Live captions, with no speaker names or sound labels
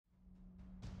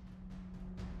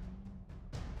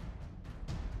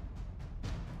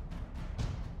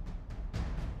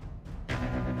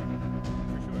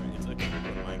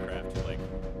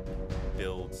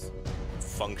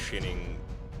functioning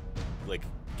like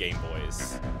Game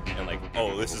Boys and like,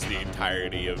 oh, this is the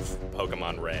entirety of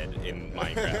Pokemon Red in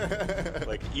Minecraft.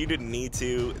 Like, you didn't need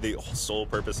to. The sole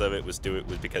purpose of it was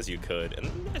because you could, and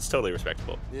it's totally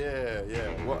respectable. Yeah.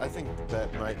 Well, I think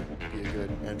that might be a good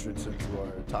entrance into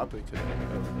our topic today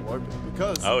of LARPing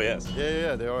because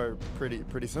yeah, they are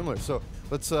pretty similar. So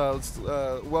let's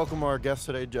welcome our guest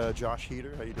today, Josh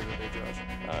Heater. How you doing today,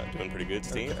 Josh? Doing pretty good,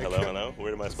 Steve. Okay. Hello.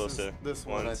 Where am I supposed to? This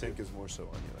one I think is more so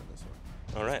on you than this one.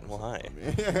 All right. Well, hi.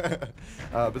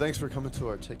 But thanks for coming to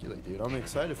Articulate, dude. I'm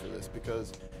excited for this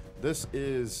because this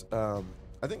is, I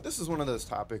think this is one of those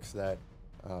topics that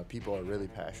people are really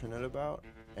passionate about,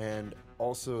 and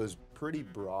also is pretty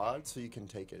broad, so you can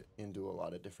take it into a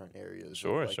lot of different areas.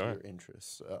 Sure. Your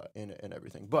interests in it and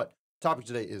everything. But topic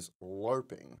today is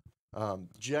LARPing,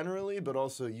 generally, but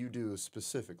also you do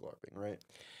specific LARPing, right?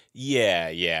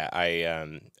 Yeah.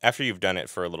 I after you've done it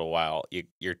for a little while,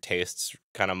 your tastes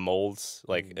kind of molds.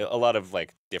 Like a lot of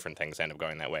like different things end up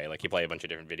going that way. Like you play a bunch of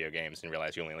different video games and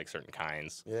realize you only like certain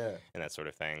kinds. Yeah. And that sort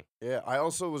of thing. Yeah. I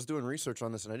also was doing research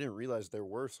on this, and I didn't realize there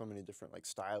were so many different like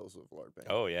styles of LARPing.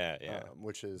 Oh yeah.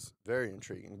 Which is very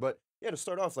intriguing. But yeah, to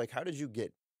start off, like, how did you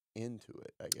get into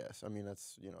it? I guess. I mean,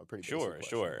 that's a pretty basic question,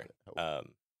 Sure.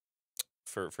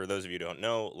 For those of you who don't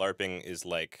know, LARPing is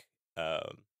like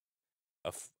a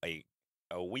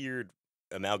weird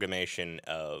amalgamation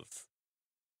of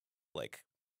like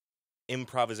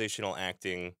improvisational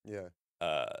acting,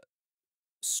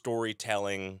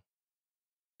 storytelling,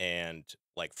 and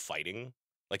like fighting.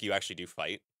 Like you actually do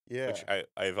fight, which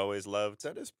I've always loved.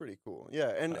 That is pretty cool. Yeah,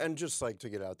 and just like to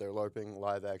get out there, LARPing,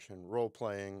 live action role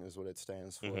playing, is what it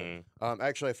stands for.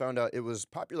 Actually, I found out it was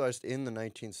popularized in the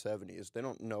 1970s. They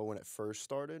don't know when it first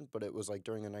started, but it was like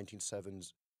during the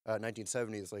 1970s,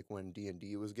 like when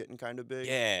D&D was getting kind of big.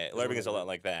 Yeah, LARPing is a lot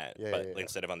like that. Yeah, but yeah.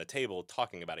 instead of on the table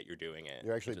talking about it, you're doing it.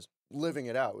 You're actually just living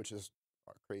it out, which is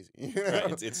crazy.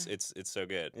 Right, it's so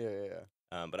good.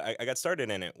 Yeah. But I got started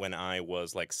in it when I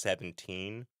was like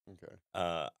 17. Okay.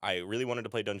 I really wanted to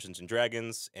play Dungeons and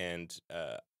Dragons, and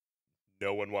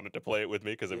no one wanted to play it with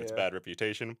me because of its bad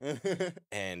reputation.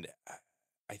 And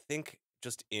I think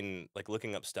just in like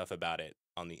looking up stuff about it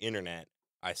on the internet,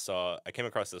 I came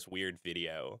across this weird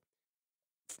video,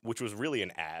 which was really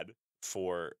an ad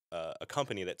for a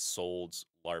company that sold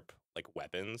LARP like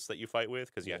weapons that you fight with,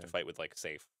 because you have to fight with like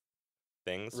safe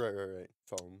things. Right.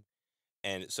 Foam.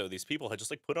 And so these people had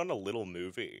just like put on a little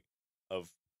movie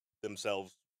of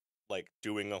themselves like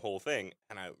doing a whole thing,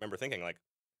 and I remember thinking like,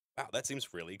 wow, that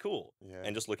seems really cool. Yeah.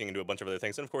 And just looking into a bunch of other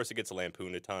things, and of course it gets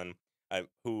lampooned a ton.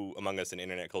 Who among us in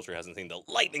internet culture hasn't seen the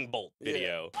lightning bolt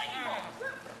video? Lightning bolt!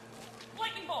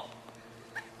 Lightning bolt!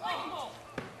 Lightning bolt!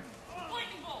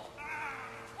 Lightning bolt!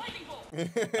 Lightning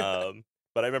bolt!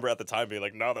 But I remember at the time being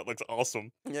like, no, that looks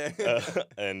awesome. Yeah.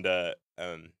 And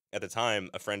at the time,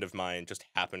 a friend of mine just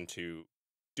happened to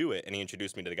do it, and he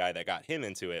introduced me to the guy that got him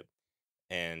into it.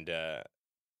 And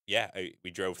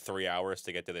we drove 3 hours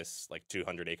to get to this like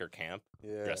 200-acre camp,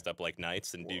 dressed up like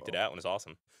knights, and duked it out, and it was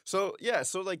awesome. So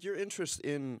like your interest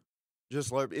in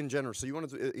just LARP in general. So you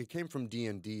wanted to, it came from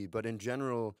D&D, but in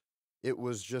general,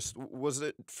 was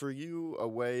it for you a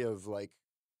way of like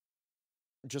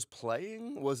just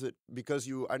playing? Was it because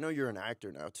I know you're an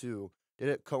actor now too. Did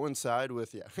it coincide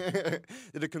with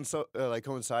did it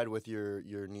coincide with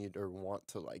your need or want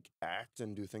to like act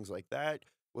and do things like that?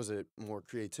 Was it more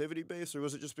creativity based, or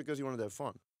was it just because you wanted to have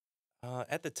fun?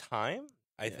 At the time,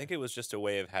 I think it was just a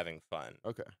way of having fun.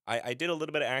 Okay. I did a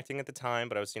little bit of acting at the time,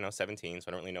 but I was 17, so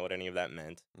I don't really know what any of that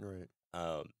meant. Right.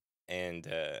 And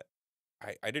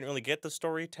I didn't really get the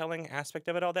storytelling aspect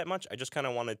of it all that much. I just kind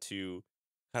of wanted to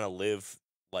kind of live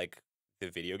like the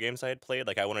video games I had played.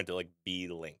 Like I wanted to like be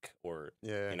Link or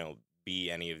be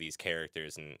any of these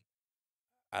characters, and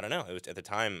I don't know. It was at the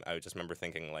time I just remember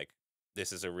thinking like,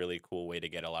 this is a really cool way to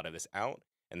get a lot of this out,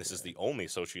 and this is the only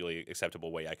socially acceptable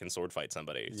way I can sword fight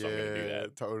somebody. So I'm gonna do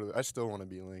that. Totally. I still want to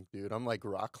be Link, dude. I'm like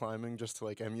rock climbing just to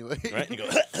like emulate. Right? You go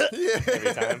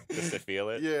every time just to feel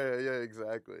it. Yeah,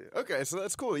 exactly. Okay, so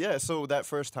that's cool. Yeah, so that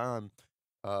first time,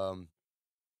 I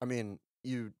mean,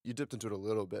 you dipped into it a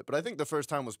little bit, but I think the first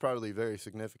time was probably very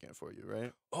significant for you,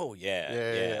 right? Oh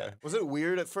yeah. Was it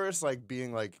weird at first, like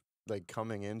being like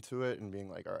coming into it and being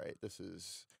like, all right, this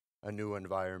is a new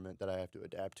environment that I have to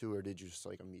adapt to, or did you just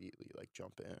like immediately like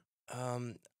jump in?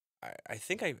 I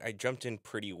think I jumped in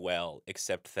pretty well,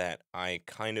 except that I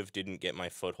kind of didn't get my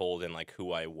foothold in like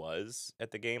who I was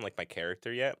at the game, like my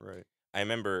character yet. Right. I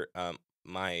remember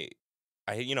my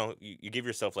you give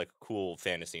yourself like cool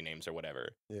fantasy names or whatever.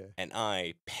 Yeah. And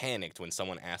I panicked when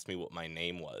someone asked me what my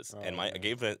name was, and Oh, I man.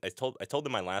 gave them, I told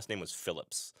them my last name was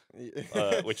Phillips,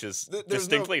 which is There's no.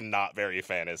 distinctly not very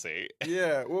fantasy.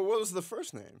 Yeah. Well, what was the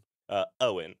first name?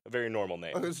 Owen, a very normal Oh,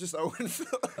 name. it was just Owen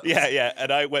Phillips. Yeah. And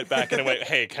I went back and I went,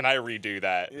 hey, can I redo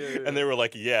that? Yeah. And they were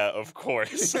like, yeah, of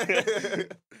course.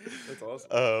 That's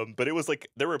awesome. But it was like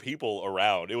there were people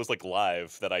around. It was like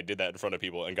live that I did that in front of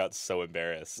people and got so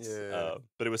embarrassed. Yeah.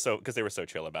 But it was because they were so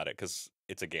chill about it because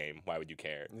it's a game. Why would you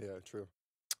care? Yeah. True.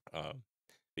 But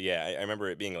yeah, I remember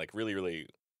it being like really, really,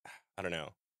 I don't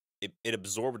know. It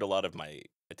absorbed a lot of my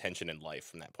attention in life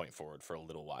from that point forward for a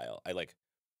little while. I like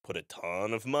put a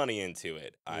ton of money into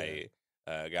it. Yeah.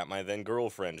 I got my then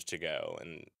girlfriend to go,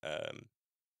 and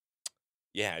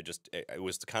yeah, it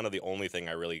was kind of the only thing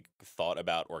I really thought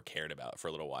about or cared about for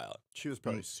a little while. She was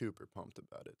probably super pumped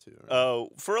about it too. Right? Oh,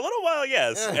 for a little while,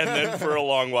 yes, and then for a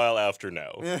long while after,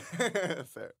 no.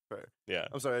 Fair. Yeah.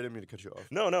 I'm sorry, I didn't mean to cut you off.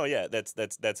 No, yeah, that's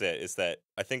it. It's that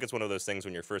I think it's one of those things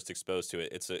when you're first exposed to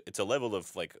it. It's a level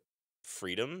of like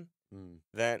freedom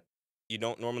that you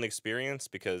don't normally experience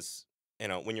because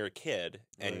when you're a kid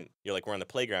and Right. you're like we're on the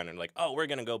playground and like we're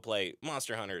gonna go play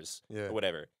Monster Hunters Yeah. or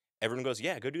whatever. Everyone goes,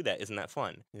 yeah, go do that. Isn't that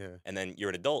fun? Yeah. And then you're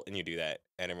an adult and you do that,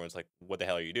 and everyone's like, what the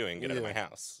hell are you doing? Get out of my Yeah.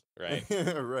 house, right?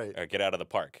 Right. Or get out of the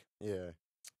park. Yeah.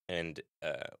 And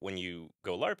when you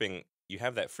go LARPing, you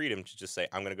have that freedom to just say,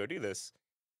 I'm going to go do this.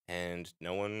 And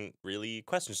no one really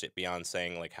questions it beyond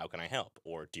saying, like, how can I help?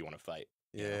 Or do you want to fight?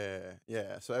 You know?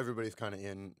 Yeah. So everybody's kind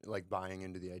of buying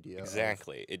into the idea.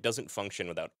 Exactly. It doesn't function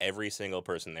without every single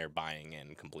person there buying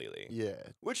in completely. Yeah.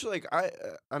 Which, like,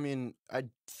 I mean,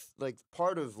 like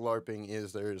part of LARPing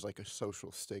is there's like a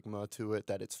social stigma to it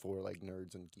that it's for like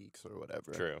nerds and geeks or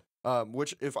whatever. True.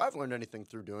 Which, if I've learned anything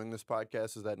through doing this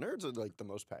podcast, is that nerds are like the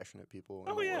most passionate people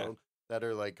in the world that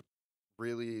are like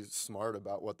really smart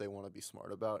about what they want to be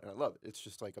smart about, and I love it. It's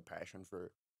just like a passion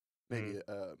for maybe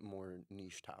a more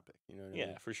niche topic, you know what I mean?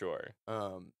 Yeah, for sure.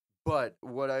 But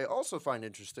what I also find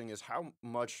interesting is how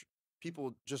much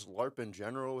people just LARP in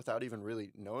general without even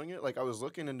really knowing it. Like I was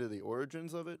looking into the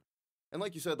origins of it, and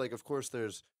like you said, like of course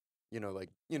there's,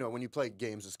 when you play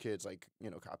games as kids, like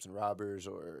Cops and Robbers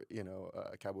or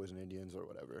Cowboys and Indians or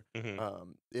whatever.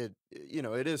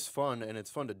 It is fun and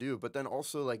it's fun to do, but then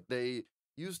also like they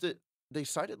used it. They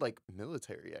cited like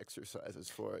military exercises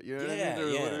for it. You know what I mean? They're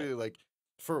literally like,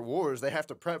 for wars, they have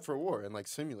to prep for war and like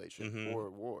simulation for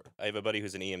war. I have a buddy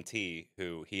who's an EMT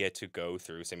who he had to go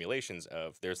through simulations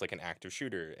of there's like an active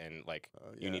shooter and like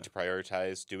you need to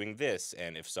prioritize doing this,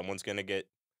 and if someone's gonna get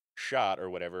shot or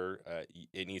whatever,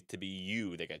 it needs to be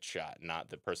you that gets shot, not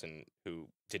the person who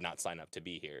did not sign up to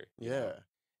be here. You know?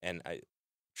 And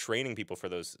training people for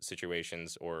those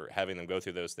situations or having them go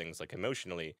through those things like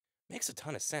emotionally makes a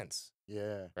ton of sense.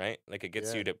 Yeah. Right? Like it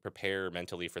gets you to prepare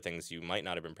mentally for things you might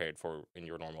not have been prepared for in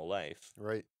your normal life.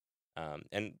 Right.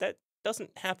 And that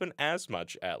doesn't happen as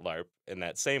much at LARP in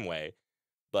that same way.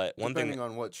 But one thing depending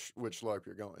on which LARP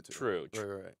you're going to. True.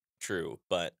 Right. True.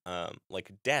 But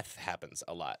like death happens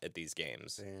a lot at these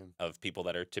games of people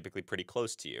that are typically pretty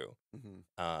close to you.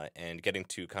 And getting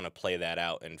to kind of play that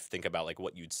out and think about like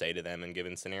what you'd say to them in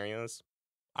given scenarios,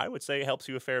 I would say helps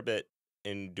you a fair bit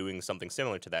in doing something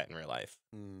similar to that in real life.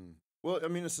 Well, I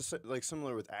mean, it's like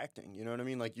similar with acting. You know what I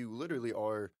mean? Like you literally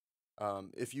are,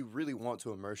 if you really want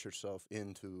to immerse yourself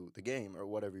into the game or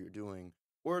whatever you're doing,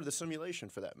 or the simulation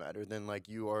for that matter, then like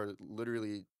you are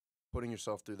literally putting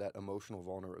yourself through that emotional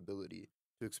vulnerability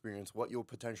to experience what you'll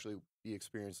potentially be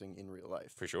experiencing in real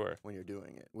life. For sure. When you're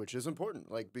doing it, which is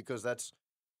important, like because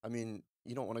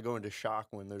you don't want to go into shock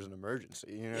when there's an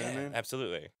emergency. You know what I mean?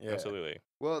 Absolutely. Yeah. Absolutely.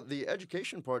 Well, the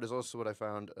education part is also what I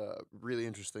found really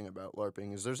interesting about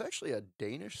LARPing is there's actually a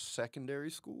Danish secondary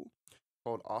school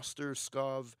called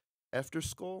Osterskov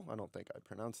Efterskole. I don't think I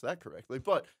pronounced that correctly,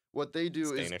 but what they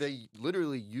do is they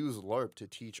literally use LARP to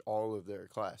teach all of their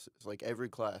classes. Like every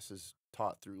class is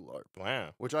taught through LARP. Wow.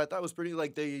 Which I thought was pretty,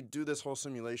 like they do this whole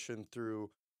simulation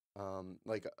through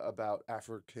like about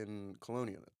African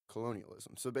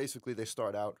colonialism. So basically they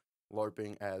start out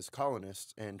LARPing as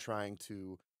colonists and trying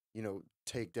to,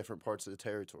 take different parts of the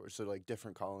territory. So like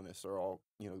different colonists are all,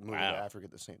 moving to Africa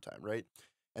at the same time, right?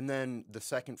 And then the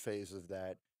second phase of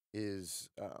that is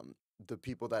the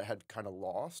people that had kind of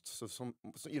lost. So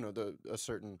a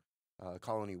certain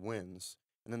colony wins.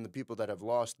 And then the people that have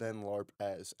lost then LARP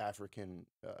as African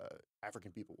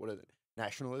people. What are they?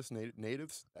 Nationalists,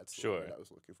 natives? That's the word I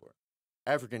was looking for.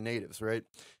 African natives, right?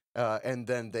 And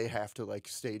then they have to like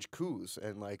stage coups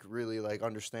and like really like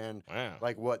understand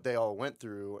like what they all went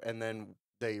through. And then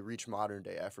they reach modern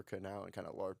day Africa now and kind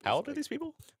of LARP. How old are these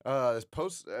people?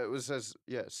 It was as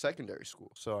secondary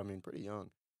school, so I mean pretty young.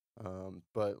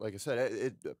 But like I said,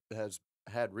 it has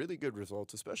had really good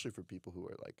results, especially for people who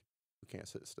are like who can't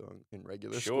sit still in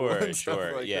regular school Sure, and stuff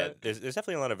sure. like Yeah, that. there's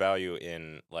definitely a lot of value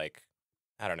in like,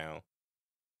 I don't know.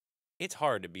 It's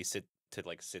hard to sit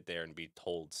there and be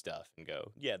told stuff and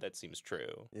go, yeah, that seems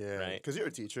true, Yeah, right? because you're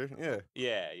a teacher. Yeah.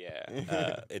 Yeah,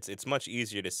 yeah. It's much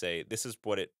easier to say this is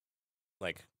what it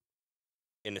like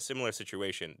in a similar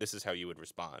situation. This is how you would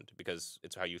respond because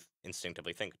it's how you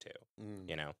instinctively think too. Mm,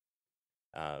 You know,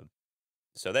 uh,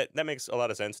 so that makes a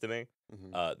lot of sense to me.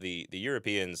 mhm. The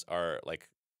Europeans are like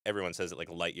everyone says it like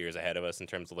light years ahead of us in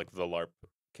terms of like the LARP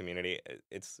community.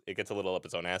 It gets a little up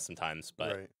its own ass sometimes,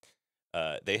 but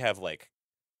Right. they have like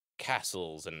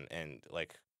castles and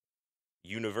like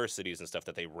universities and stuff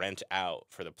that they rent out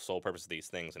for the sole purpose of these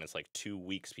things, and it's like 2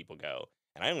 weeks people go,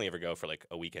 and I only ever go for like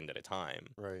a weekend at a time.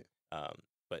 Right. Um,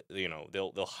 but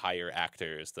they'll hire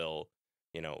actors, they'll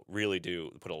really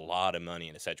do put a lot of money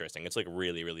into set dressing. It's like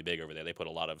really really big over there. They put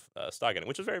a lot of stock in it,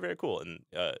 which is very very cool, and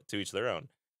to each their own.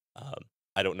 Um,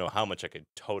 I don't know how much I could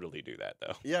totally do that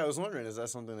though. Yeah, I was wondering, is that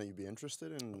something that you'd be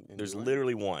interested in There's doing?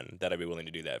 literally one that I'd be willing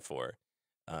to do that for.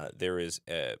 There is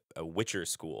a Witcher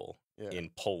school Yeah. in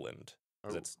Poland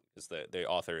Oh. because the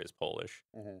author is Polish.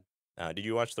 Mhm. Did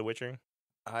you watch The Witcher?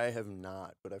 I have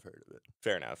not, but I've heard of it.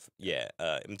 Fair enough. Yeah.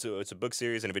 It's a book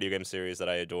series and a video game series that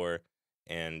I adore.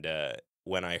 And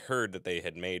when I heard that they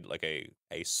had made like a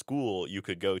school you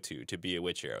could go to be a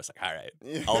Witcher, I was like, all right,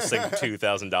 I'll sink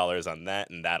 $2,000 on that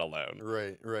and that alone.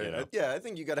 Right, right. You know? Yeah, I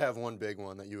think you got to have one big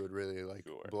one that you would really like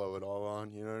Sure. blow it all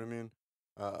on. You know what I mean?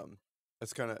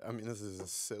 That's kind of. I mean, this is a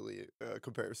silly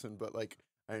comparison, but like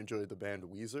I enjoyed the band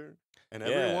Weezer, and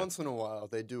every Yeah. once in a while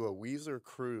they do a Weezer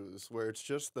cruise where it's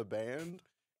just the band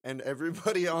and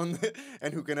everybody on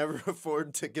and who can ever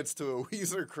afford tickets to a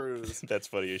Weezer cruise. That's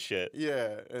funny as shit.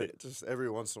 Yeah, just every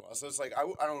once in a while. So it's like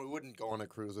wouldn't go on a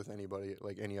cruise with anybody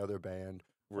like any other band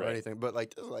or Right. anything. But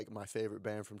like this is like my favorite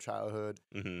band from childhood,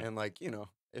 Hmm. and like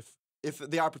if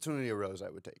the opportunity arose, I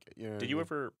would take it. You know what Did I you mean?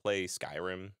 ever play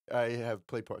Skyrim? I have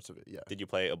played parts of it. Yeah. Did you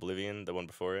play Oblivion, the one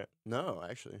before it? No,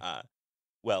 actually.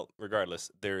 Well, regardless,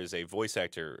 there is a voice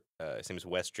actor. His name is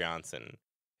Wes Johnson,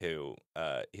 who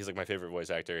he's like my favorite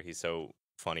voice actor. He's so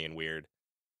funny and weird,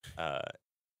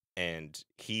 and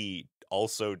he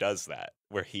also does that,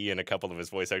 where he and a couple of his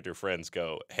voice actor friends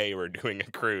go, "Hey, we're doing a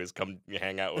cruise. Come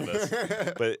hang out with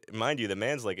us." But mind you, the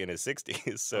man's like in his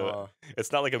 60s, so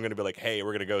it's not like I'm gonna be like, "Hey,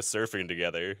 we're gonna go surfing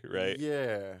together," right?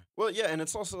 Yeah. Well, yeah, and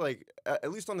it's also like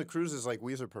at least on the cruises, like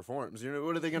Weezer performs. You know,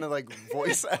 what are they gonna like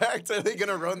voice act? Are they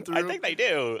gonna run through? I think they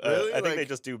do. Really? I think they Like-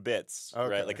 just do bits, Okay.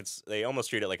 right? Like they almost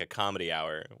treat it like a comedy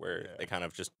hour where Yeah. they kind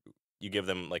of just you give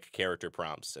them like character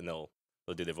prompts and they'll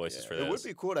do the voices Yeah, for it would those.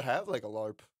 be cool to have like a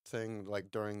LARP thing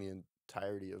like during the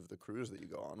entirety of the cruise that you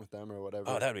go on with them or whatever.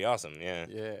 Oh, that'd be awesome. Yeah.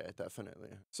 Yeah, definitely.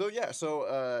 So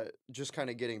just kind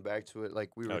of getting back to it,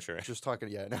 like we were sure. just talking.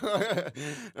 Yeah, no,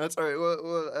 that's all right.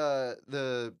 Well,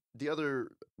 the other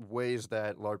ways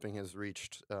that LARPing has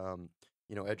reached,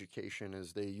 education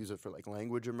is they use it for like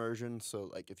language immersion. So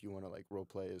like if you want to like role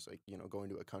play is like going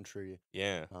to a country,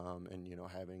 Yeah. and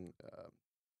having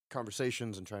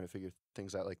conversations and trying to figure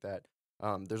things out like that.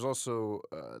 There's also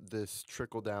this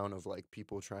trickle down of like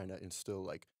people trying to instill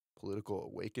like political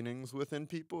awakenings within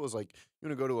people. Is like you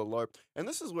want to go to a LARP, and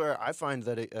this is where I find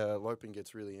that LARPing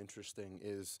gets really interesting.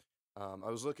 Is I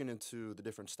was looking into the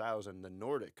different styles and the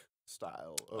Nordic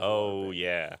style. Of Oh, LARPing.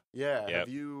 yeah. Yeah. Yep. Have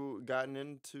you gotten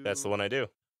into? That's the one I do.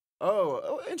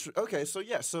 Okay. So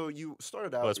yeah. So you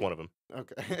started out. Well, that's one of them.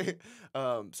 Okay.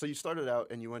 So you started out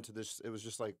and you went to this. It was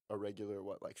just like a regular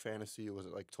like fantasy? Was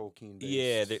it like Tolkien based?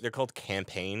 Yeah, they're called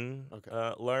campaign Okay.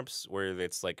 LARPs, where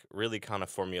it's like really kind of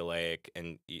formulaic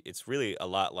and it's really a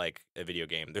lot like a video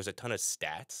game. There's a ton of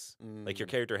stats. Like your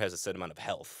Mm, character has a set amount of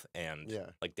health and Yeah.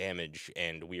 like damage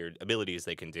and weird abilities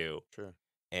they can do. Sure.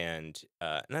 And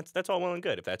that's all well and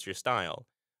good if that's your style.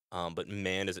 But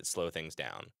man, does it slow things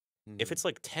down. If Mhm. it's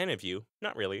like 10 of you,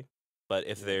 not really. But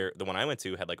if Yeah. the one I went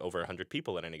to had like over 100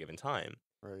 people at any given time.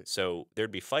 Right. So there'd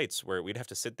be fights where we'd have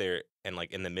to sit there and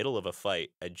like in the middle of a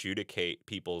fight adjudicate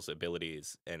people's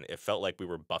abilities, and it felt like we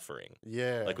were buffering.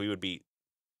 Yeah. Like we would be,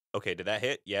 okay, did that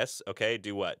hit? Yes. Okay,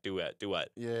 do what? Do what? Do what?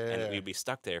 And Yeah. we'd be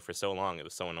stuck there for so long. It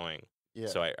was so annoying. Yeah.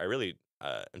 So I really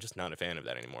I'm just not a fan of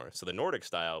that anymore. So the Nordic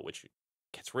style, which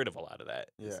gets rid of a lot of that,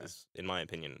 Yeah. is in my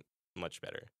opinion much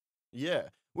better. Yeah.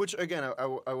 Which again, I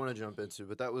want to jump into,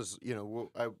 but that was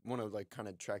I want to like kind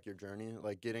of track your journey,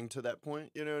 like getting to that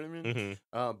point. You know what I mean?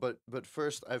 Hmm. But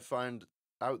first, I find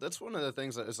out that's one of the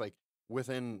things that is like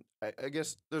within, I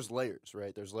guess there's layers,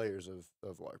 right? There's layers of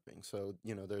LARPing. So,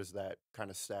 there's that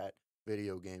kind of stat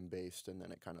video game based, and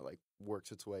then it kind of like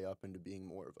works its way up into being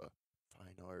more of a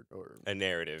fine art or A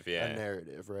narrative, a yeah.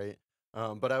 narrative, right?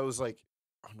 But I was like,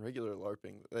 on regular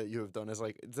LARPing that you have done is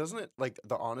like, doesn't it like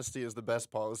the honesty is the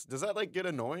best policy? Does that like get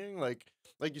annoying? Like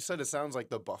you said, it sounds like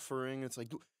the buffering. It's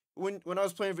like when I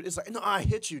was playing, it's like, no, I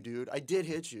hit you, dude. I did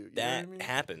hit you. You know what I That mean?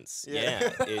 happens.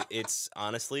 Yeah. Yeah. It's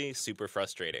honestly super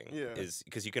frustrating. Yeah. Is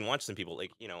because you can watch some people,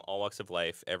 like, all walks of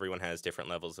life, everyone has different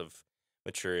levels of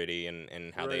maturity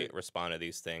and how they Right. respond to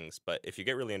these things. But if you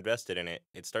get really invested in it,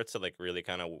 it starts to like really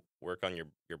kind of work on your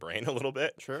brain a little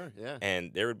bit. Sure. Yeah.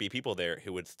 And there would be people there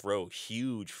who would throw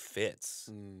huge fits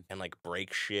Mm. and like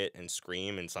break shit and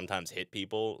scream and sometimes hit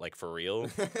people like for real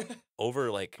over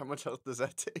like How much health does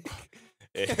that take?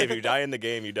 if you die in the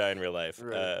game, you die in real life.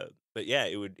 Right. But yeah,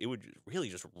 it would really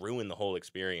just ruin the whole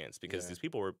experience because Yeah. these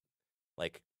people were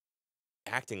like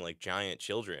acting like giant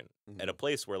children at a Mhm.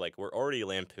 place where like we're already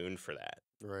lampooned for that.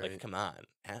 Like, Right. come on,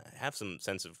 have some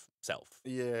sense of self.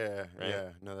 Yeah. Right?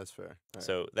 Yeah. No, that's fair. All right.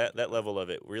 So that level of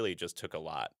it really just took a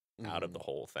lot out of Mhm. the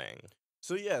whole thing.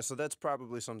 So yeah, so that's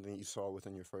probably something you saw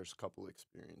within your first couple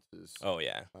experiences. Oh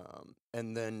yeah.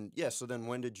 And then yeah, so then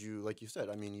when did you, like you said,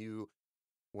 I mean,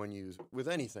 when you with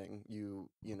anything, you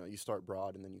start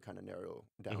broad and then you kind of narrow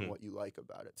down Mhm. what you like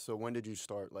about it. So when did you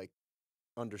start like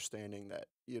understanding that,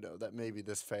 that maybe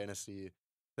this fantasy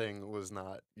thing was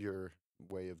not your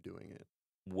way of doing it?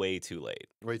 Way too late.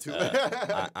 Way too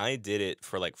I did it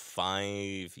for like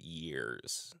 5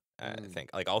 years, I Mm. think,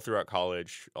 like all throughout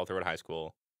college, all throughout high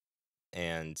school,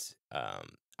 and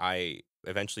I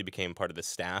eventually became part of the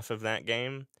staff of that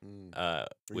game, Mm. Were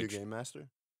you a which game master?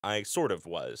 I sort of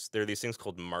was. There are these things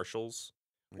called marshals,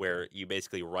 Okay. where you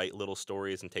basically write little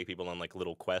stories and take people on like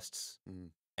little quests,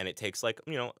 Mm. and it takes like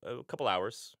a couple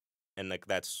hours, and like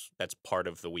that's part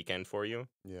of the weekend for you.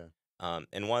 Yeah.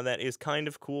 And while that is kind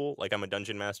of cool, like I'm a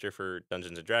dungeon master for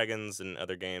Dungeons and Dragons and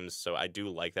other games, so I do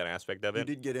like that aspect of You it.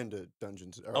 did get into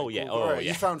dungeons. All Oh right, yeah, cool, cool. All oh right,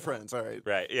 yeah, you found friends. All right.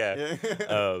 right, yeah.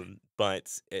 Yeah.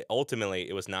 But ultimately,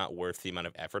 it was not worth the amount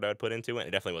of effort I'd put into it.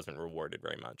 It definitely wasn't rewarded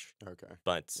very much. Okay.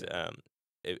 But Yeah.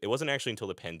 it wasn't actually until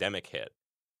the pandemic hit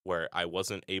where I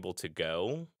wasn't able to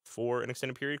go for an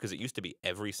extended period because it used to be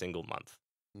every single month.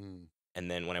 Mm. And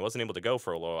then when I wasn't able to go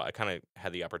for a while, I kind of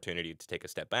had the opportunity to take a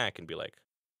step back and be like,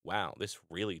 wow, this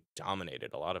really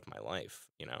dominated a lot of my life.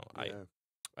 Yeah.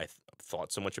 I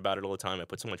thought so much about it all the time. I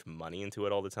put so much money into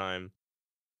it all the time.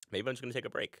 Maybe I'm just going to take a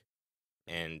break.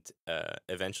 And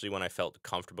eventually, when I felt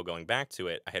comfortable going back to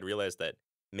it, I had realized that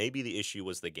maybe the issue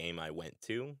was the game I went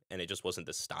to, and it just wasn't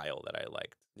the style that I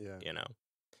liked, Yeah. you know?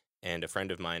 And a friend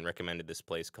of mine recommended this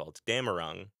place called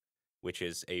Damarung, which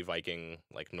is a Viking,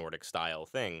 like Nordic style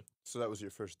thing. So that was your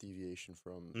first deviation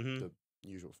from Hmm. the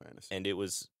usual fantasy. And it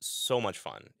was so much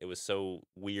fun. It was so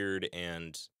weird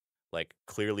and like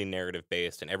clearly narrative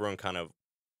based, and everyone kind of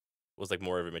was like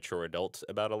more of a mature adult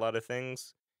about a lot of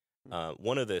things.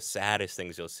 One of the saddest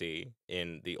things you'll see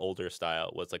in the older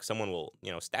style was like someone will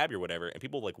stab you or whatever, and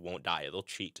people like won't die. They'll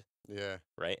cheat, Yeah.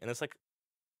 right? And it's like,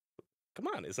 come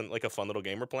on, isn't it like a fun little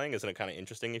game we're playing? Isn't it kind of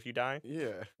interesting if you die?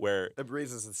 Yeah. Where That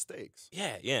raises the stakes.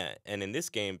 yeah. And in this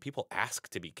game, people ask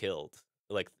to be killed.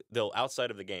 Like they'll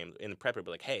outside of the game in the prep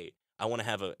be like, hey, I want to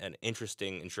have an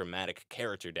interesting and dramatic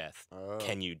character death. Oh.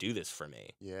 Can you do this for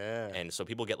me? Yeah. And so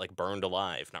people get like burned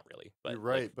alive. Not really, but You're like,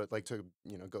 right, but like to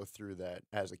go through that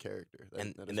as a character. That and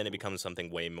is then it cool. becomes something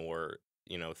way more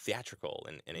theatrical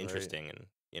and Right. interesting,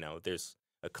 and there's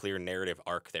a clear narrative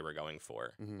arc they were going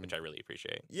for, Mhm. which I really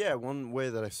appreciate. Yeah, one way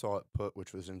that I saw it put,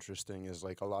 which was interesting, is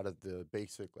like a lot of the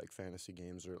basic like fantasy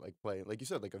games are like play, like you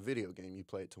said, like a video game, you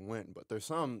play it to win, but there's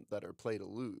some that are play to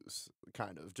lose,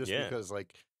 kind of, just Yeah. because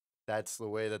like that's the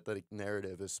way that the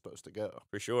narrative is supposed to go.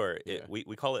 For sure. Yeah. We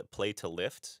call it play to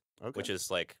lift, Okay. which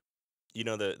is like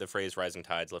the phrase rising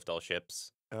tides lift all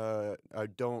ships.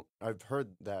 I've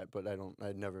heard that, but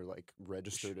I'd never like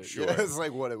registered it. Sure. Yeah, it's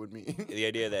like what it would mean. The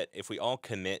idea that if we all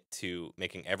commit to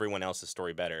making everyone else's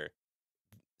story better,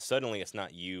 suddenly it's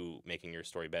not you making your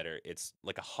story better. It's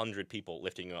like 100 people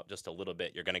lifting you up just a little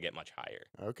bit. You're going to get much higher.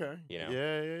 Okay. Yeah.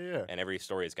 Yeah. And every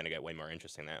story is going to get way more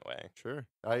interesting that way. Sure.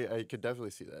 I could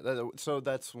definitely see that. So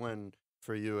that's when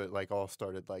for you it like all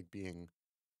started like being,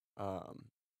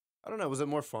 I don't know. Was it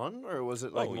more fun or was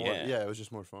it like Oh, more? yeah. Yeah, it was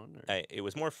just more fun. Or? It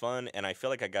was more fun, and I feel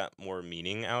like I got more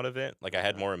meaning out of it. Like I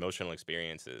had Okay. more emotional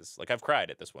experiences. Like I've cried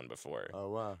at this one before. Oh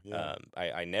wow. Yeah.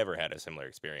 I never had a similar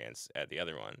experience at the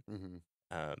other one.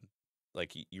 Mm-hmm.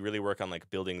 Like you really work on like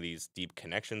building these deep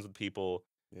connections with people,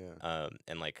 Yeah.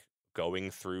 and like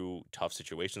going through tough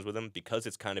situations with them because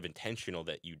it's kind of intentional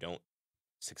that you don't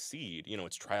succeed. You know,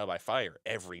 it's trial by fire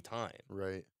every time.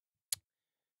 Right.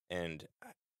 And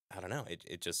I don't know,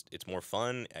 it's more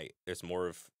fun. There's more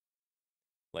of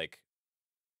like,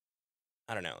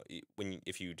 I don't know,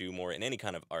 if you do more in any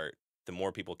kind of art, the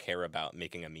more people care about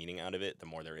making a meaning out of it, the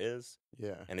more there is,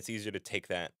 Yeah. and it's easier to take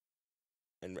that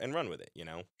and run with it, you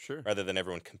know, Sure. rather than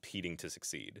everyone competing to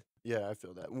succeed. Yeah, I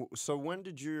feel that. So when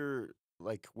did you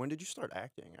start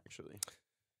acting actually?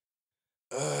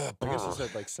 I guess you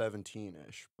said like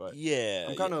 17-ish, but Yeah,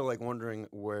 I'm kind of like wondering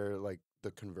where like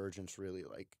the convergence really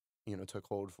like, took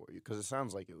hold for you, because it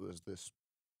sounds like it was this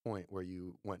point where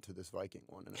you went to this Viking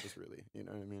one and it was really, you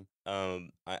know what I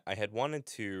mean? I had wanted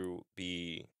to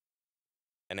be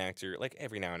an actor like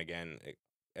every now and again,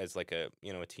 as like a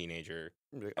teenager.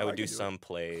 You're like, I oh, would I do can do it. some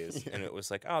plays, and Yeah. it was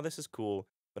like, oh, this is cool,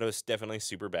 but it was definitely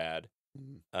super bad.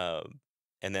 Mhm.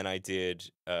 And then I did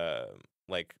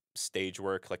like stage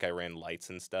work, like I ran lights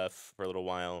and stuff for a little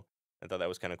while. I thought that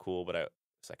was kind of cool, but I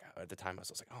was like, at the time I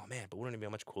was like, oh man, but wouldn't it be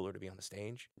much cooler to be on the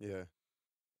stage? Yeah.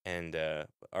 And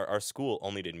our school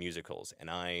only did musicals, and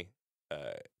I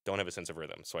don't have a sense of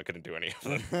rhythm, so I couldn't do any of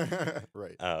them.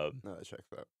 Right. Um, No, that checks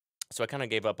out. so I kind of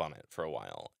gave up on it for a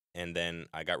while, and then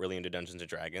I got really into Dungeons and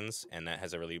Dragons, and that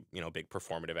has a really big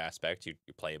performative aspect. You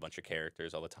play a bunch of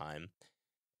characters all the time,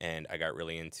 and I got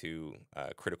really into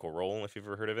Critical Role, if you've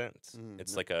ever heard of it.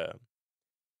 It's No.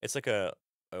 like a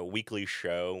weekly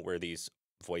show where these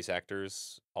voice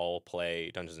actors all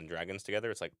play Dungeons and Dragons together.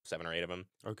 It's like 7 or 8 of them,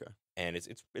 Okay. and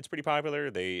it's pretty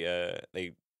popular.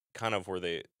 They kind of were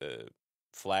the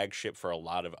flagship for a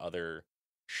lot of other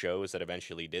shows that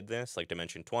eventually did this, like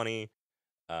Dimension 20,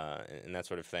 and that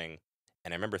sort of thing.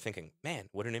 And I remember thinking, man,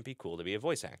 wouldn't it be cool to be a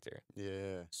voice actor?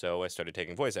 Yeah. So I started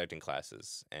taking voice acting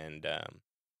classes, and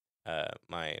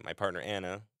my partner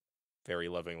Anna, very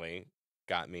lovingly,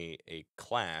 got me a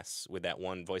class with that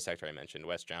one voice actor I mentioned,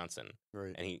 Wes Johnson,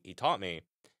 Right. and he taught me.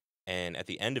 And at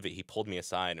the end of it, he pulled me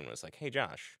aside and was like, "Hey,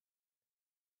 Josh,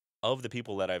 of the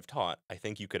people that I've taught, I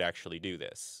think you could actually do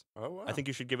this. Oh wow. I think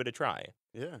you should give it a try."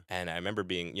 Yeah. And I remember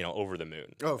being, over the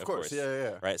moon. Oh, of course. Yeah,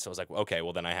 yeah, Right. So I was like, okay,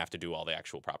 well, then I have to do all the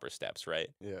actual proper steps. Right.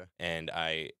 yeah. And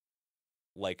I,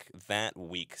 like, that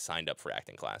week signed up for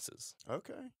acting classes.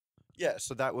 Okay. Yeah.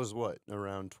 So that was what,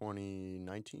 around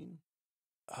 2019?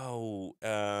 Oh,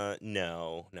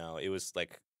 no. It was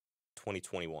like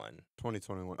 2021.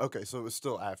 2021. Okay, so it was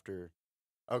still after.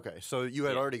 Okay, so you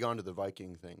had Yeah. already gone to the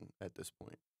Viking thing at this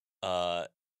point.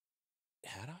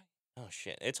 Had I? Oh,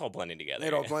 shit. It's all blending together.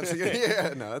 It all blends together.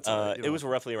 Yeah, no, that's all right, It was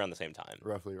roughly around the same time.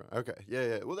 roughly around. Okay, yeah,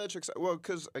 yeah. Well, that checks out. Well,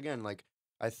 because again, like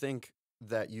I think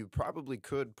that you probably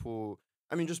could pull.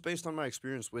 I mean, just based on my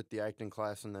experience with the acting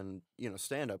class and then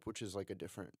stand up, which is like a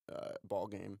different ball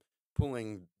game.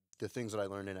 Pulling the things that I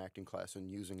learned in acting class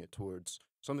and using it towards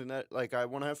something that like I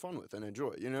want to have fun with and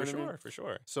enjoy. You know For what I mean? sure, for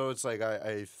sure. So it's like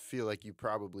I feel like you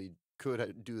probably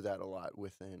could do that a lot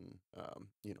within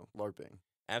LARPing.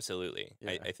 Absolutely.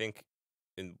 Yeah. I think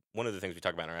one of the things we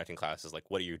talk about in our acting class is like,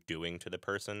 what are you doing to the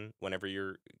person whenever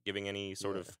you're giving any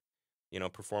sort Yeah.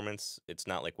 of, performance? It's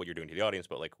not like what you're doing to the audience,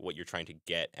 but like what you're trying to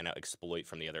get and exploit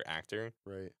from the other actor.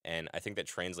 Right. And I think that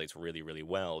translates really, really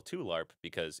well to LARP,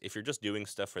 because if you're just doing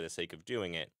stuff for the sake of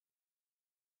doing it,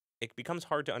 it becomes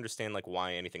hard to understand like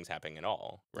why anything's happening at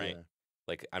all, right? Yeah.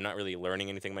 Like, I'm not really learning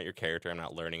anything about your character. I'm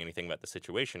not learning anything about the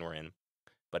situation we're in.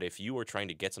 But if you were trying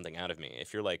to get something out of me,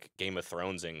 if you're like Game of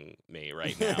Thronesing me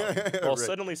right now, well, Right.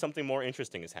 suddenly something more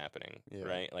interesting is happening, Yeah.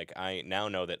 right? Like, I now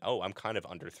know that, oh, I'm kind of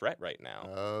under threat right now.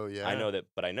 Oh yeah. I know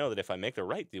that if I make the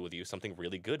right deal with you, something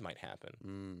really good might happen.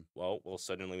 Mm, Well,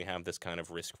 suddenly we have this kind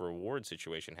of risk reward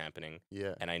situation happening,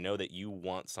 yeah. and I know that you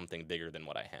want something bigger than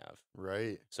what I have.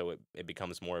 Right. So it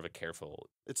becomes more of a careful,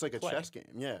 It's like a play. chess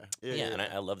game. Yeah. Yeah. yeah, and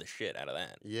I love the shit out of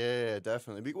that. Yeah,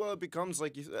 definitely. Well, it becomes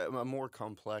like you said, a more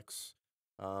complex,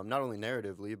 not only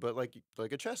narratively, but like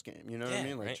a chess game. You know what I Yeah,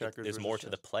 mean? Like right? checkers. There's versus more to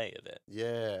the chess. play of it.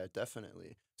 Yeah,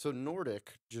 definitely. So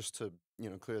Nordic, just to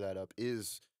clear that up,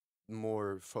 is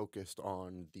more focused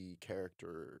on the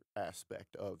character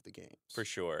aspect of the games. For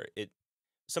sure.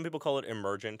 Some people call it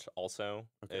emergent also,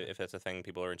 Okay. if that's a thing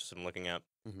people are interested in looking up,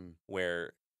 Mm-hmm.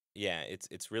 where yeah,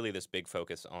 it's really this big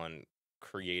focus on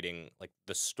creating, like,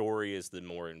 the story is the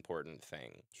more important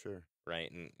thing, Sure. right?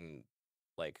 And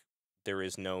like, there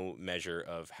is no measure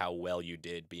of how well you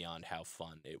did beyond how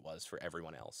fun it was for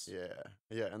everyone else. Yeah.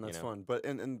 Yeah, and that's know? fun. But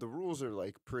and the rules are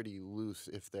like pretty loose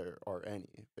if there are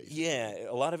any. Basically. Yeah,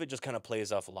 a lot of it just kind of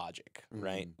plays off logic,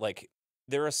 right? Mhm. Like,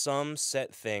 there are some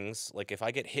set things, like if I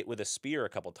get hit with a spear a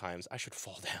couple times, I should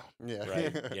fall down. Yeah.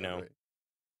 Right, you know? Right.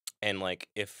 And like,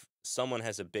 if someone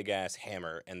has a big ass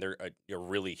hammer and they're a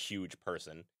really huge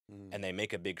person, and they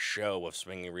make a big show of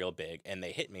swinging real big and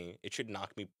they hit me, it should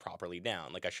knock me properly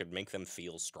down. Like I should make them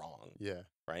feel strong, Yeah.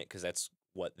 right? Because that's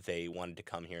what they wanted to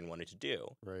come here and wanted to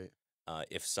do. Right.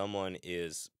 If someone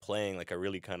is playing like a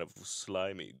really kind of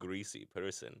slimy, greasy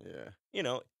person, Yeah. you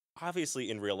know, obviously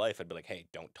in real life, I'd be like, hey,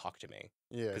 don't talk to me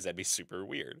Yeah. because that'd be super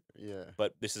weird. Yeah.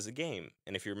 But this is a game.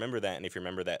 And if you remember that, and if you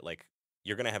remember that, like,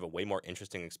 you're going to have a way more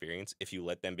interesting experience if you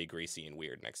let them be greasy and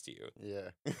weird next to you. Yeah.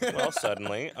 Well,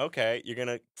 suddenly, okay, you're going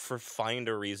to find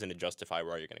a reason to justify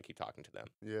why you're going to keep talking to them.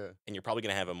 Yeah. And you're probably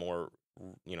going to have a more,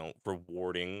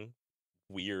 rewarding,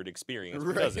 weird experience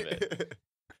because of it.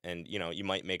 And, you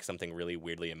might make something really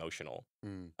weirdly emotional.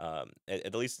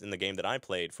 At least in the game that I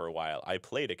played for a while, I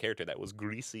played a character that was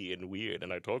greasy and weird,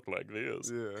 and I talked like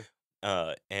this.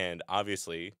 Yeah. And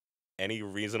obviously, any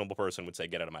reasonable person would say,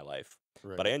 get out of my life.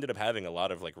 Right. But I ended up having a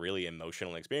lot of, like, really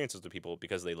emotional experiences with people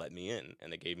because they let me in,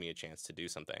 and they gave me a chance to do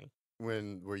something.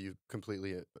 Where you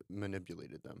completely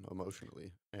manipulated them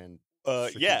emotionally and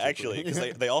Yeah, actually, strategically.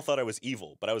 because they all thought I was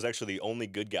evil, but I was actually the only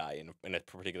good guy in a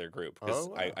particular group because Oh,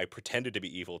 wow. I pretended to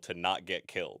be evil to not get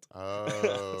killed.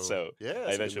 Oh. So yeah, I that's a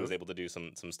good eventually was move. able to do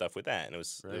some stuff with that, and it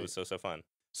was Right. so fun.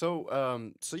 So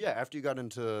yeah, after you got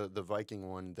into the Viking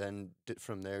one, then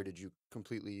from there, did you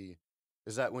completely?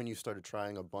 Is that when you started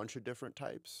trying a bunch of different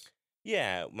types?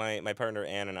 Yeah, my partner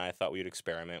Ann and I thought we'd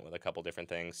experiment with a couple different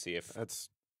things, see if That's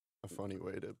a funny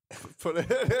way to put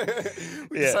it.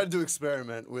 We Yeah. decided to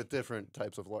experiment with different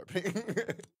types of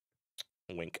LARPing.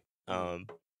 wink.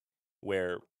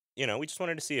 Where we just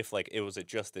wanted to see if like was it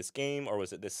just this game or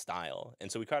was it this style,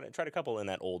 and so we tried a couple in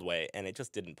that old way, and it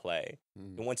just didn't play.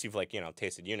 Mm, And once you've like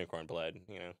tasted unicorn blood,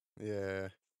 yeah,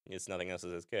 it's nothing else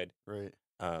is as good. right.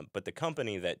 But the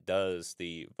company that does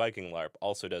the Viking LARP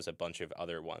also does a bunch of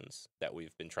other ones that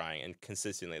we've been trying, and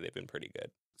consistently they've been pretty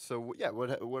good. So yeah,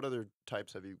 what other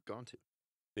types have you gone to?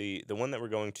 The one that we're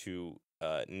going to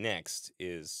next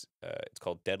is it's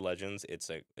called Dead Legends. It's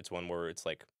one where it's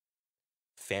like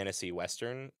fantasy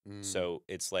western. Mm, So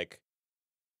it's like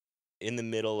in the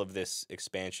middle of this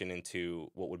expansion into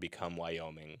what would become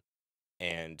Wyoming,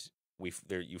 and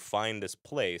you find this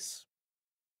place,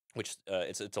 which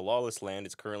it's a lawless land.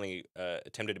 It's currently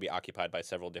attempted to be occupied by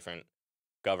several different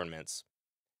governments,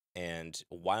 and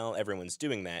while everyone's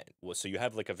doing that, so you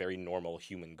have like a very normal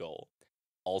human goal.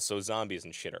 Also, zombies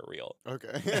and shit are real.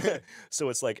 okay. So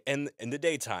it's like in the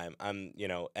daytime, I'm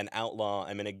an outlaw.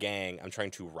 I'm in a gang. I'm trying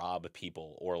to rob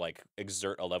people or like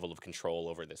exert a level of control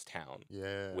over this town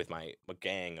Yeah. with my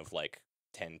gang of like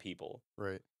 10 people.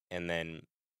 Right. And then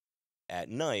at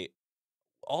night,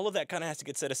 all of that kind of has to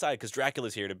get set aside because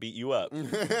Dracula's here to beat you up.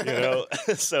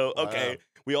 So okay, Wow.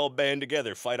 we all band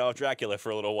together, fight off Dracula for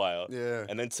a little while, Yeah.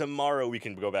 and then tomorrow we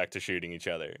can go back to shooting each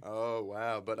other. Oh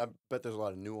wow, but I bet there's a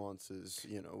lot of nuances,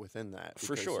 within that.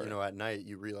 For Because, sure. at night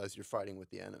you realize you're fighting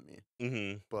with the enemy,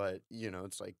 Mm-hmm. but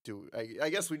it's like, I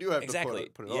guess we do have Exactly.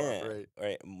 to put it Yeah. off,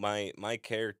 right? Right. My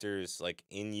character's like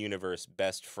in universe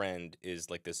best friend is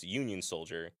like this Union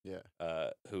soldier. Yeah.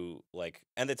 Who like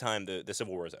at the time the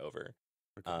Civil War is over.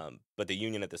 Okay. But the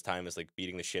Union at this time is like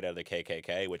beating the shit out of the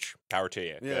KKK, which power to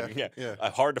you. Yeah. Yeah. Yeah.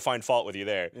 Hard to find fault with you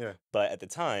there. Yeah. But at the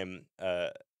time,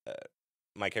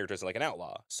 my character is like an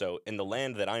outlaw. So in the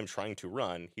land that I'm trying to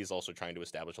run, he's also trying to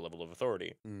establish a level of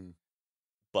authority. Mm.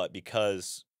 But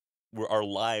because our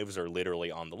lives are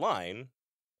literally on the line,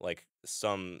 like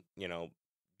some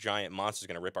giant monster's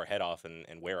gonna rip our head off and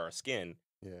wear our skin.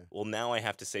 Yeah. Well, now I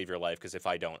have to save your life because if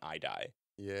I don't, I die.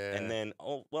 Yeah. And then,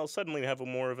 suddenly we have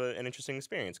more of an interesting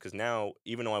experience because now,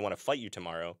 even though I want to fight you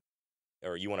tomorrow,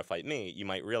 or you want to fight me, you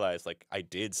might realize, like, I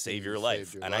did save You your saved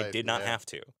life, your and I life, did not yeah. have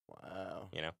to, Wow.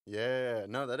 you know? Yeah.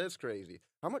 No, that is crazy.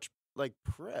 How much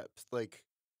prep?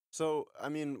 So I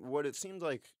mean, what it seemed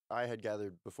like I had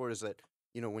gathered before is that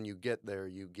when you get there,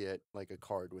 you get like a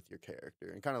card with your character,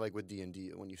 and kind of like with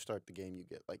D&D, when you start the game, you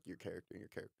get like your character and your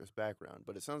character's background.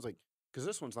 But it sounds like because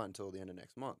this one's not until the end of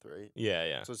next month, right?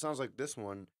 Yeah. So it sounds like this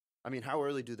one. I mean, how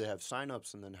early do they have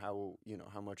signups, and then how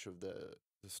much of the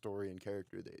story and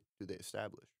character do they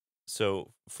establish?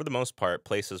 So, for the most part,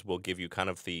 places will give you kind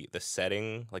of the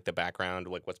setting, like the background,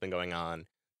 like what's been going on,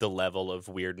 the level of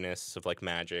weirdness of like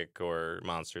magic or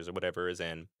monsters or whatever is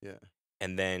in. Yeah.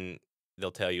 And then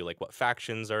they'll tell you like what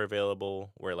factions are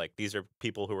available, where like these are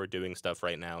people who are doing stuff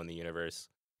right now in the universe.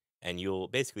 And you'll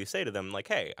basically say to them, like,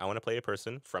 hey, I want to play a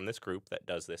person from this group that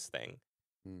does this thing.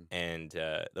 Mm. And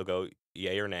they'll go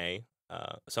yay or nay.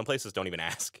 Some places don't even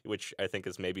ask, which I think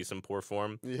is maybe some poor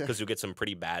form Yeah. because you'll get some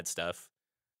pretty bad stuff.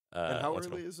 And how once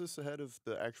in a early is this ahead of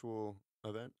the actual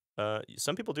event?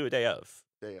 Some people do a day of.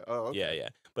 Oh, okay. Yeah, yeah.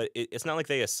 But it's not like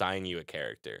they assign you a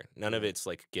character. None of Yeah. it's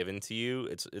like given to you.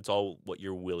 It's all what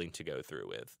you're willing to go through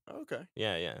with. Okay.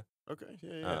 Yeah, yeah. Okay.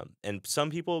 Yeah. Yeah. And some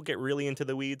people get really into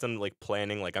the weeds on like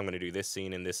planning, like I'm gonna do this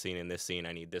scene and this scene and this scene.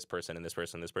 I need this person and this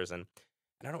person and this person.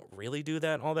 And I don't really do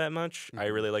that all that much. I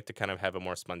Mhm. really like to kind of have a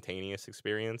more spontaneous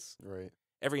experience. Right.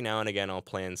 Every now and again, I'll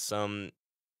plan some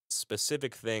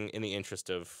specific thing in the interest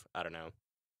of, I don't know,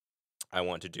 I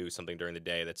want to do something during the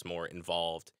day that's more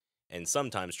involved and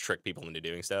sometimes trick people into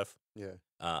doing stuff. Yeah.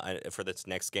 For this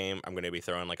next game, I'm going to be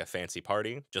throwing like a fancy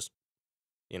party just,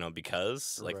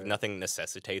 because like Right. nothing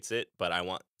necessitates it, but I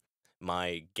want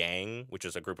my gang, which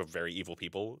is a group of very evil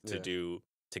people, Yeah.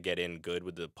 to get in good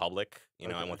with the public. I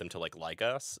Okay. want them to like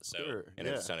us. So, Sure, and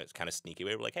yeah. it's kind of sneaky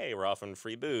way. We're like, hey, we're offering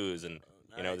free booze, and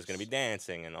Oh, there's going to be nice.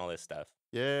 dancing and all this stuff.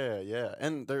 Yeah. Yeah.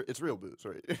 And it's real booze,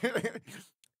 right?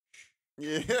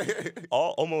 Yeah.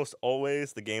 Almost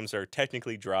always the games are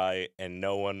technically dry and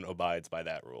no one abides by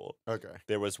that rule. Okay.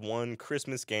 There was one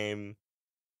Christmas game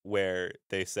where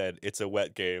they said it's a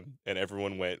wet game and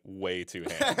everyone went way too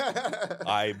ham.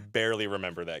 I barely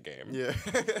remember that game. Yeah.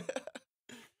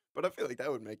 But I feel like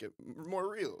that would make it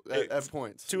more real at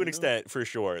points. To an extent, for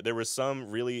sure. There was some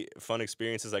really fun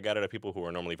experiences I got out of people who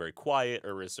are normally very quiet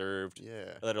or reserved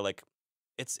Yeah. that are like,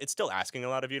 it's still asking a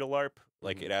lot of you to LARP.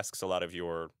 Like, Mhm. it asks a lot of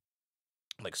your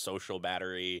like social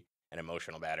battery and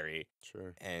emotional battery.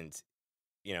 Sure. And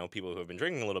people who have been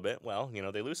drinking a little bit, well,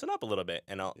 they loosen up a little bit,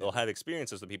 and they'll Yeah. have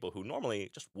experiences with people who normally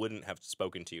just wouldn't have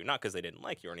spoken to you, not because they didn't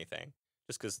like you or anything,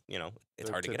 just because it's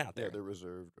hard to get out there. Yeah, they're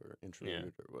reserved or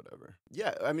introverted or whatever.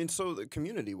 Yeah, I mean, so the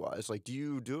community-wise, like, do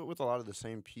you do it with a lot of the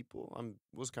same people?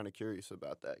 Was kind of curious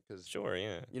about that because Sure,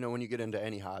 yeah, when you get into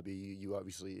any hobby, you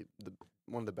obviously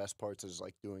one of the best parts is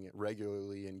like doing it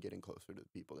regularly and getting closer to the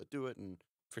people that do it, and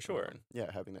for sure.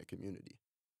 yeah, having that community.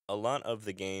 A lot of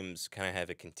the games kind of have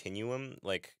a continuum.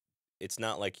 Like, it's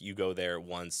not like you go there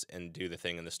once and do the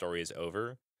thing and the story is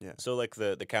over. Yeah. So like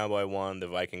the cowboy one, the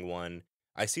Viking one,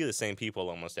 I see the same people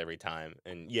almost every time,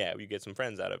 and yeah, you get some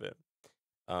friends out of it.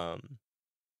 Um,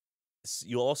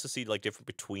 you'll also see like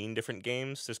between different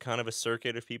games. There's kind of a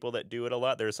circuit of people that do it a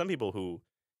lot. There are some people who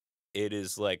it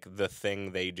is like the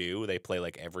thing they do. They play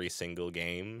like every single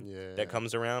game Yeah. that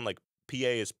comes around. Like PA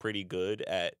is pretty good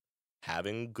at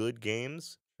having good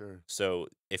games. Sure. So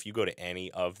if you go to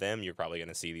any of them, you're probably going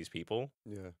to see these people.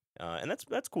 Yeah. And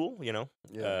that's cool, Yeah.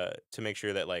 to make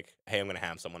sure that like, hey, I'm going to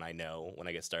have someone I know when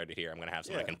I get started here. I'm going to have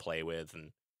someone I Yeah. can play with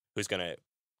and who's going to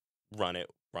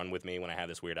run with me when I have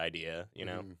this weird idea,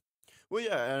 Mhm. Well,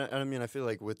 yeah, and I mean, I feel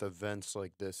like with events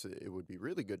like this, it would be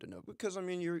really good to know because I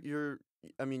mean, you're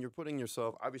putting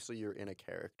yourself. Obviously, you're in a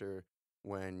character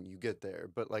when you get there,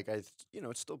 but like it's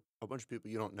still a bunch of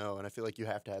people you don't know, and I feel like you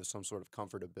have to have some sort of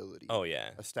comfortability Oh,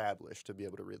 yeah, established to be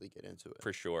able to really get into it.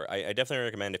 for sure. I definitely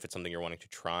recommend if it's something you're wanting to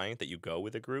try that you go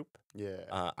with a group.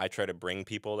 Yeah. I try to bring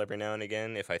people every now and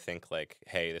again if I think like,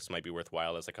 hey, this might be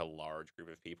worthwhile as like a large group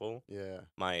of people. Yeah.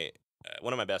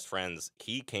 One of my best friends,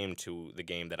 he came to the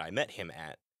game that I met him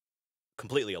at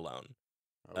completely alone.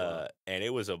 Oh, wow. And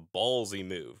it was a ballsy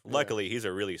move. Yeah. Luckily, he's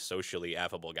a really socially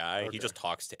affable guy. Okay. He just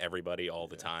talks to everybody all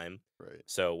the Yeah. time. Right.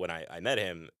 So when I met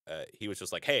him, he was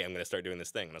just like, hey, I'm going to start doing this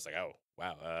thing. And I was like, oh,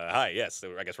 wow. Hi, yes.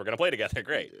 So I guess we're going to play together.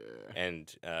 Great. Yeah.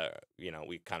 And,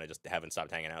 we kind of just haven't stopped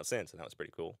hanging out since. And that was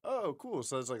pretty cool. Oh, cool.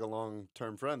 So that's like a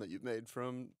long-term friend that you've made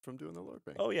from doing the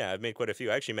LARPing. Oh, yeah. I've made quite a few.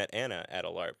 I actually met Anna at a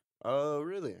LARP. Oh,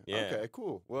 really? Yeah. Okay,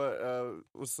 cool.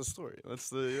 What's the story?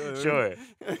 What's the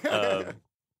Sure.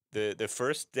 The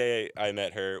first day I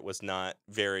met her was not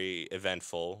very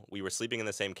eventful. We were sleeping in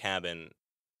the same cabin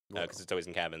because Wow. it's always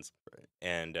in cabins. Right.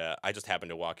 And I just happened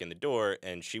to walk in the door,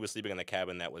 and she was sleeping in the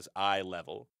cabin that was eye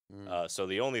level. So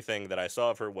the only thing that I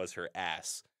saw of her was her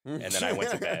ass, and then I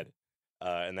went to bed,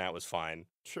 and that was fine.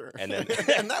 Sure. And then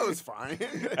and that was fine.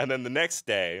 and then the next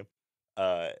day,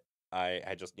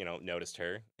 I just noticed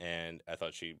her, and I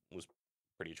thought she was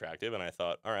pretty attractive, and I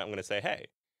thought, all right, I'm gonna say hey.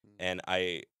 And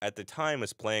I at the time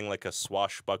was playing like a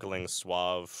swashbuckling,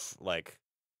 suave, like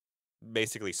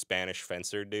basically Spanish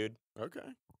fencer dude, Okay.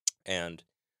 and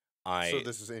So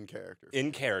this is in character.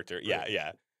 in character, yeah, Right.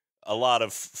 yeah. A lot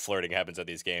of flirting happens at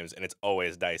these games, and it's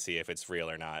always dicey if it's real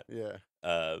or not. Yeah.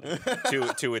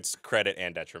 To its credit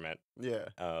and detriment. Yeah.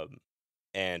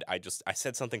 And I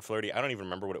said something flirty. I don't even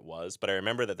remember what it was, but I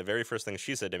remember that the very first thing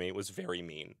she said to me was very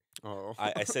mean. Oh.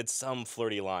 I said some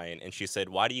flirty line, and she said,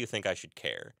 "Why do you think I should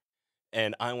care?"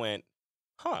 And I went,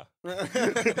 "Huh."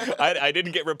 I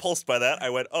didn't get repulsed by that. I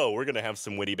went, "Oh, we're gonna have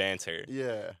some witty banter."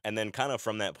 Yeah. And then kind of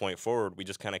from that point forward, we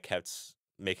just kind of kept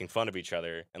making fun of each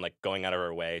other and like going out of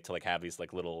our way to like have these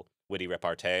like little witty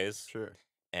repartees, Sure.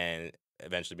 and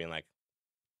eventually being like,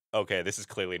 okay, this is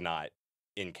clearly not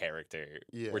in character.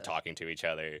 Yeah. We're talking to each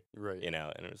other, Right. you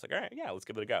know, and it was like, all right, yeah, let's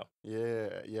give it a go.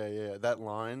 Yeah. That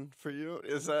line for you,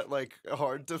 is that like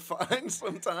hard to find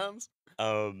sometimes?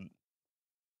 Um,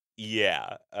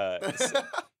 yeah.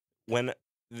 When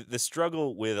the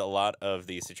struggle with a lot of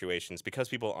these situations, because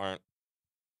people aren't,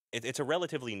 it's a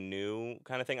relatively new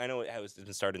kind of thing. I know it's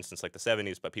been started since like the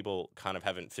 70s, but people kind of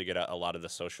haven't figured out a lot of the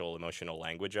social emotional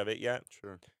language of it yet.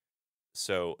 Sure.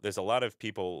 So there's a lot of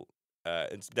people,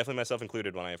 it's definitely myself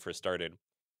included when I first started,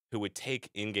 who would take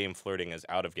in-game flirting as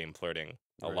out-of-game flirting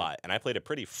a Right. lot. And I played a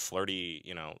pretty flirty,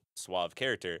 you know, suave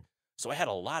character. So I had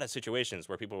a lot of situations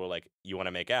where people were like, "You want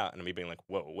to make out?" And me being like,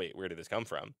 "Whoa, wait, where did this come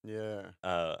from?" Yeah.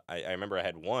 I remember I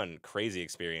had one crazy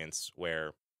experience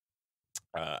where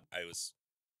I was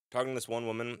talking to this one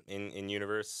woman in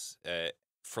universe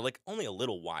for like only a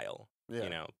little while, Yeah. you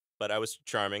know, but I was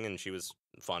charming and she was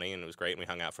funny and it was great and we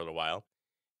hung out for a little while.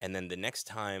 And then the next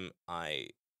time I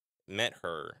met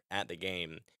her at the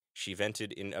game, she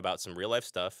vented in about some real life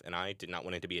stuff, and I did not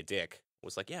want it to be a dick.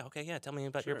 Was like, yeah, okay, yeah, tell me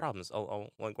about your Sure. problems. I'll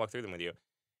like, walk through them with you.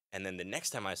 And then the next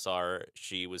time I saw her,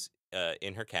 she was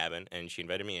in her cabin, and she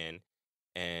invited me in,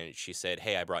 and she said,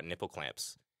 "Hey, I brought nipple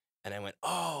clamps," and I went,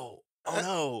 oh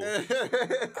no,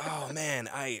 oh man,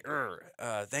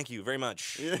 thank you very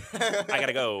much. Yeah. I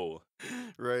gotta go.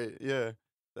 Right. Yeah.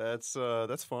 That's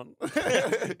fun.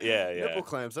 Yeah. Nipple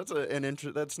clamps. That's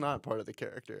that's not part of the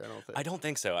character, I don't think. I don't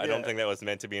think so. I Yeah. don't think that was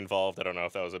meant to be involved. I don't know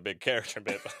if that was a big character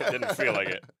bit, but it didn't feel like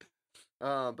it.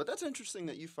 But that's interesting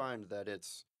that you find that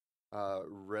it's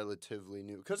relatively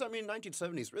new. Because, I mean,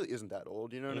 1970s really isn't that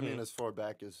old, you know what I mean? As far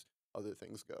back as other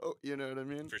things go, you know what I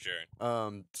mean? For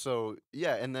sure. So,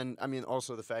 yeah, and then, I mean,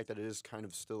 also the fact that it is kind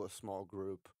of still a small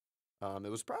group. It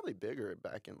was probably bigger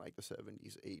back in, like, the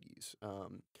 70s, 80s,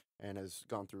 and has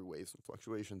gone through waves and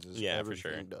fluctuations as Yeah, for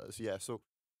sure. everything does. Yeah, so,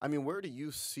 I mean, where do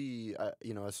you see,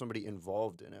 you know, as somebody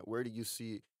involved in it, where do you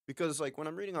see, because, like, when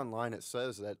I'm reading online, it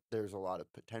says that there's a lot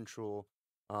of potential,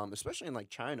 especially in, like,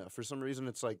 China. For some reason,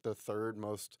 it's, like, the third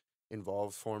most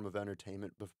involved form of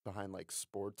entertainment behind, like,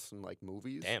 sports and, like,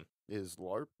 movies Damn. is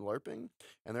LARPing,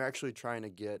 and they're actually trying to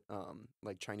get,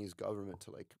 like, Chinese government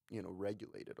to, like, you know,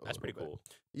 regulate it a That's little pretty bit. cool.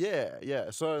 Yeah.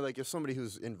 So, like, if somebody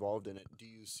who's involved in it, do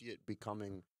you see it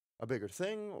becoming a bigger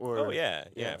thing, or? Oh yeah,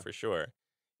 Yeah. for sure.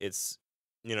 It's,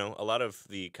 you know, a lot of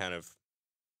the kind of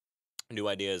new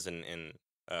ideas and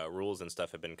rules and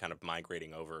stuff have been kind of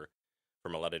migrating over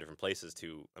from a lot of different places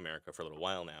to America for a little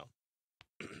while now.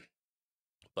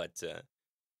 But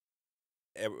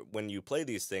when you play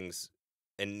these things,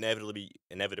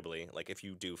 inevitably, like if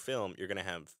you do film, you're gonna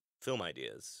have film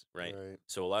ideas, right? Right.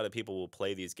 So a lot of people will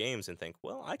play these games and think,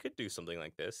 well, I could do something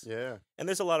like this. Yeah. And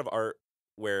there's a lot of art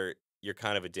where you're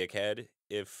kind of a dickhead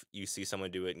if you see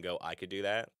someone do it and go, I could do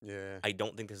that. Yeah. I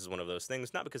don't think this is one of those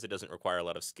things, not because it doesn't require a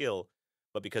lot of skill,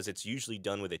 but because it's usually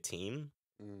done with a team.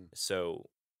 Mm. So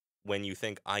when you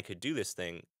think I could do this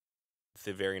thing,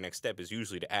 the very next step is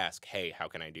usually to ask, hey, how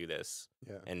can I do this?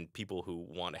 Yeah. And people who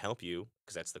want to help you,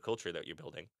 because that's the culture that you're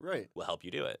building, Right. will help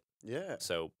you do it. Yeah.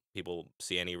 So people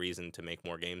see any reason to make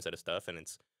more games out of stuff, and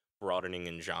it's broadening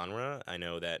in genre. I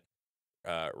know that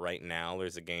right now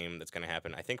there's a game that's going to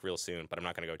happen, I think real soon, but I'm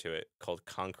not going to go to it, called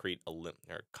Conquered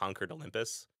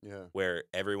Olympus, Yeah. where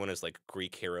everyone is like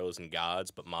Greek heroes and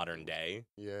gods, but modern day.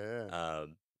 Yeah.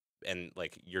 And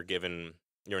like you're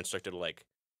instructed to like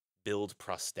build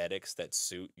prosthetics that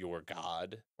suit your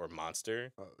god or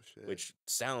monster, Oh shit. which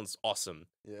sounds awesome.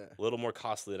 Yeah. A little more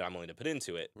costly than I'm willing to put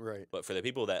into it. Right. But for the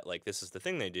people that like this is the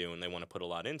thing they do and they want to put a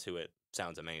lot into it,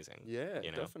 sounds amazing. Yeah.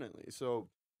 You know? Definitely. So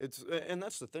it's and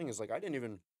that's the thing is, like, I didn't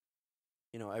even,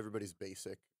 you know, everybody's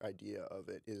basic idea of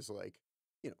it is like,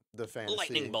 you know, the fantasy.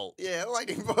 Lightning bolt. Yeah,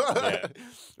 lightning bolt. Yeah.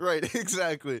 Right,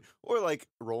 exactly. Or like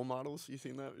role models. You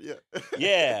seen that? Yeah.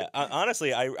 Yeah.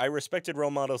 Honestly, I respected role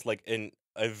models like an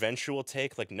eventual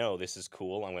take. Like, no, this is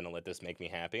cool. I'm going to let this make me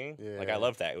happy. Like, I Yeah.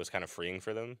 love that. It was kind of freeing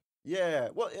for them. Yeah.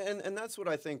 Well, and that's what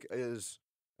I think is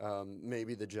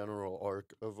maybe the general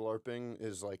arc of LARPing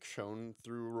is like shown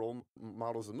through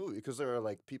models of the movie, because there are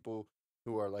like people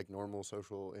who are like normal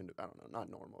social, and I don't know, not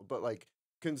normal, but like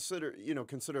consider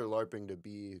LARPing to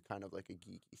be kind of like a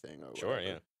geeky thing or Sure, whatever.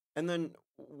 yeah. And then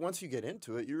once you get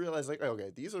into it, you realize like, okay,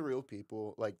 these are real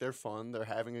people. Like, they're fun. They're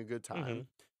having a good time. Mhm.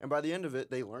 And by the end of it,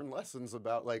 they learn lessons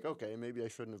about like, okay, maybe I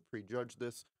shouldn't have prejudged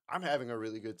this. I'm having a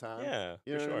really good time. Yeah,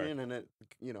 You know for what I sure. mean? And it,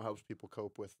 you know, helps people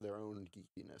cope with their own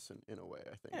geekiness in a way,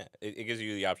 I think. Yeah, it gives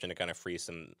you the option to kind of free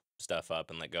some stuff up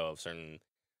and let go of certain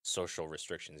social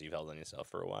restrictions you've held on yourself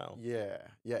for a while. Yeah,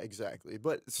 exactly.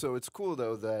 But so it's cool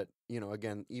though that, you know,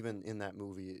 again, even in that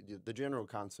movie, the general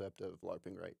concept of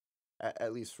LARPing, right?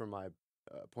 At least from my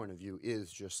point of view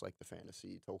is just like the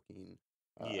fantasy Tolkien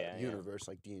Yeah, yeah. universe,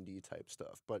 like D&D type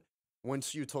stuff. But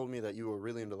once you told me that you were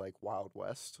really into like Wild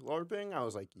West LARPing, I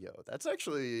was like, yo, that's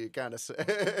actually kind of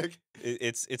sick.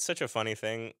 It's such a funny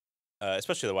thing,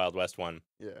 especially the Wild West one,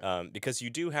 Yeah. because you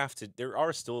do have to. There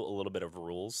are still a little bit of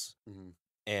rules, Hmm.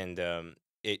 and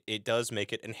it does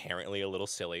make it inherently a little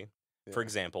silly. For Yeah.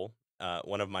 example,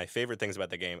 one of my favorite things about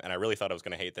the game, and I really thought I was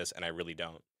going to hate this, and I really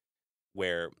don't,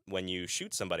 where when you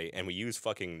shoot somebody and we use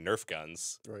fucking Nerf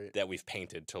guns Right. that we've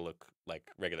painted to look like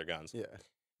regular guns. Yeah.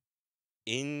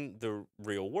 In the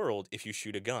real world, if you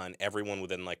shoot a gun, everyone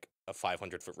within like a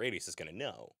 500-foot radius is going to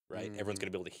know, right? Everyone's Mhm.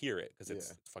 going to be able to hear it because it's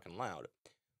Yeah. fucking loud.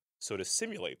 So to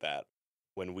simulate that,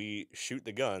 when we shoot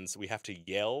the guns, we have to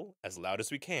yell as loud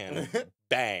as we can,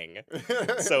 bang.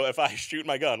 So if I shoot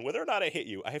my gun, whether or not I hit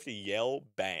you, I have to yell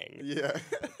bang. Yeah.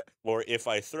 Or if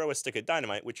I throw a stick of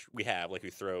dynamite, which we have, like we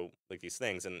throw like these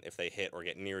things, and if they hit or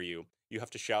get near you, you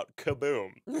have to shout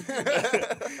kaboom.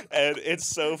 And it's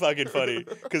so fucking funny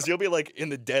because you'll be like in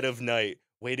the dead of night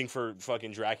waiting for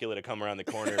fucking Dracula to come around the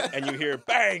corner and you hear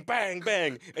bang, bang,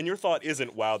 bang. And your thought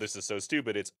isn't, wow, this is so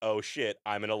stupid. It's, oh shit,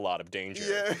 I'm in a lot of danger.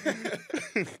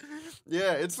 Yeah.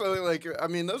 Yeah, it's really like, I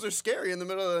mean, those are scary in the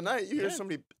middle of the night. You hear Yeah.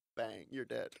 somebody bang, you're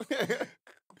dead.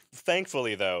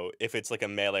 Thankfully, though, if it's like a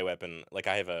melee weapon, like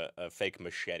I have a fake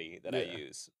machete that I Yeah.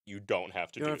 use, you don't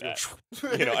have to You do don't that. have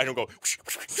to You know, I don't go,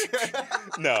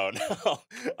 no.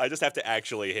 I just have to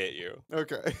actually hit you,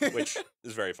 Okay. which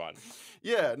is very fun.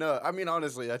 Yeah, no, I mean,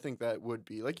 honestly, I think that would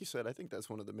be, like you said, I think that's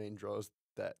one of the main draws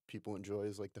that people enjoy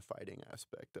is like the fighting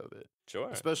aspect of it. Sure.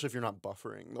 Especially if you're not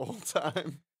buffering the whole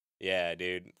time. Yeah,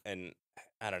 dude. And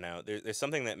I don't know. There's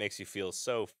something that makes you feel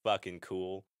so fucking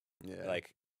cool. Yeah.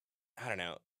 Like, I don't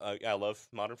know. I love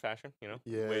modern fashion, you know?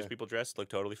 The ways Yeah. people dress look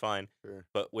totally fine. Sure.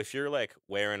 But if you're like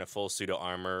wearing a full suit of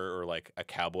armor or like a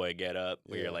cowboy getup,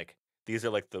 where Yeah. you're like, these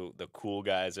are like the cool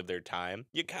guys of their time,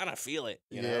 you kind of feel it,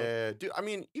 you know? Yeah, dude. I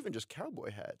mean, even just cowboy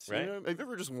hats. Right? You know, have you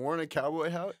ever just worn a cowboy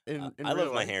hat in I real love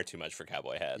my life? hair too much for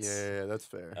cowboy hats. Yeah, that's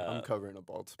fair. I'm Uh, covering a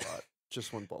bald spot.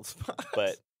 Just one bald spot.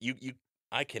 But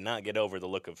I cannot get over the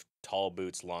look of tall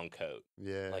boots, long coat.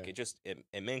 yeah, Like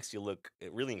it makes you look.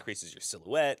 It really increases your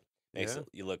silhouette. Makes Yeah.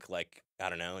 you look like, I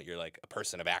don't know. You're like a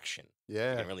person of action. You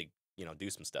yeah. can really do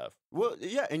some stuff. Well,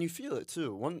 yeah, and you feel it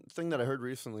too. One thing that I heard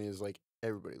recently is like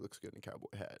everybody looks good in a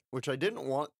cowboy hat, which I didn't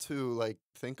want to like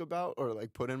think about or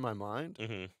like put in my mind.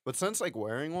 Hmm. But since like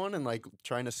wearing one and like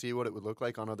trying to see what it would look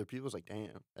like on other people, it's like,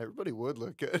 damn, everybody would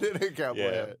look good in a cowboy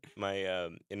Yeah, hat.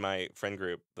 my in my friend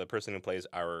group, the person who plays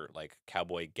our like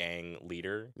cowboy gang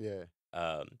leader,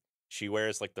 Yeah. she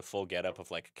wears like the full getup of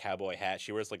like cowboy hat.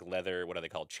 She wears like leather, what are they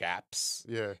called, chaps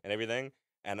Yeah. and everything.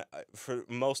 And for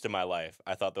most of my life,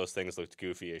 I thought those things looked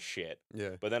goofy as shit.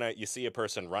 Yeah. But then you see a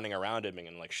person running around him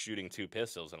and like shooting 2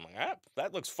 pistols, and I'm like,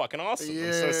 that looks fucking awesome.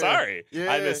 I'm so sorry.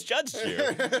 I misjudged you.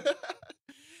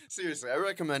 Seriously, I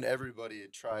recommend everybody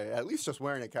try at least just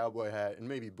wearing a cowboy hat and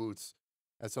maybe boots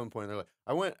at some point in their life.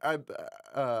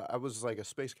 I was like a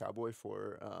space cowboy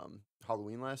for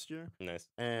Halloween last year, Nice.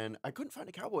 and I couldn't find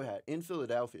a cowboy hat in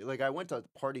Philadelphia. Like I went to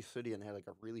Party City and they had like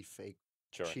a really fake,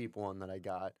 Sure. cheap one that I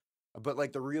got. But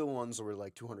like the real ones were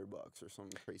like $200 or some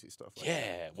crazy stuff like that.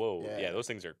 Yeah. Whoa. Yeah. Yeah. Those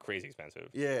things are crazy expensive.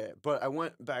 Yeah, but I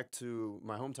went back to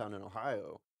my hometown in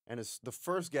Ohio, and it's the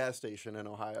first gas station in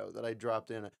Ohio that I dropped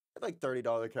in. I had like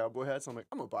 $30 cowboy hats. I'm like,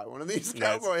 I'm gonna buy one of these Nice.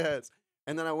 cowboy hats.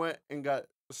 And then I went and got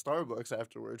Starbucks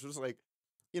afterwards. It was like,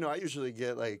 I usually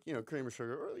get like, cream or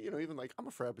sugar, or even like I'm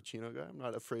a Frappuccino guy. I'm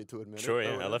not afraid to admit Sure. it.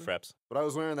 or Yeah. I love whatever. fraps. But I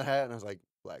was wearing the hat, and I was like,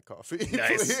 black coffee.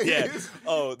 Nice. Yeah. please.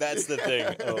 Oh, that's the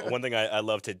thing. One thing I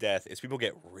love to death is people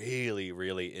get really,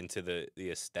 really into the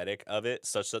aesthetic of it,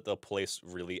 such that they'll place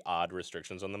really odd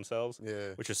restrictions on themselves,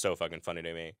 Yeah. which is so fucking funny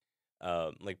to me.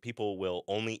 Like people will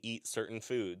only eat certain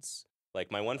foods.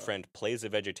 Like my one friend plays a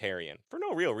vegetarian for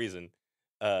no real reason,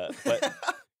 but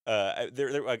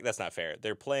they're like, that's not fair.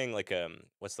 They're playing like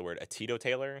what's the word, a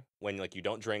teetotaler, when like you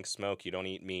don't drink, smoke, you don't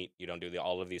eat meat, you don't do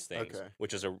all of these things. Okay.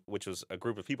 Which was a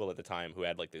group of people at the time who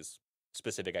had like these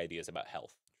specific ideas about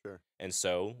health. Sure. And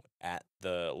so at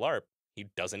the LARP, he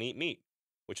doesn't eat meat,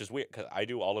 which is weird because I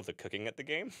do all of the cooking at the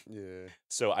game. Yeah.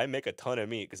 So I make a ton of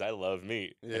meat because I love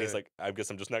meat. And he's Yeah. like, I guess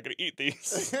I'm just not gonna eat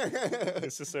these.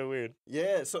 It's just so weird.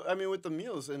 Yeah, so I mean, with the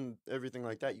meals and everything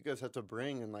like that, you guys have to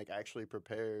bring and like actually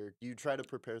prepare. You try to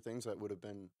prepare things that would have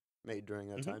been made during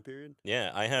that Mhm. time period.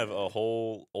 Yeah, I have Yeah. a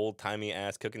whole old timey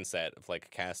ass cooking set of like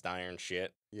cast iron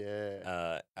shit.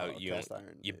 Yeah. You Cast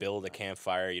iron. you is build a nice.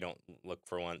 campfire. You don't look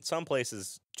for one. Some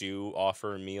places do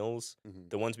offer meals. Mhm.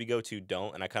 The ones we go to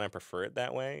don't, and I kind of prefer it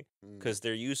that way Mm. because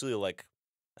they're usually like,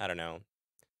 I don't know,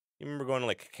 you remember going to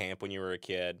like camp when you were a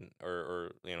kid,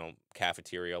 or you know,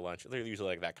 cafeteria lunch? They're usually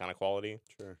like that kind of quality,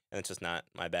 Sure. and it's just not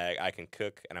my bag. I can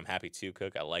cook, and I'm happy to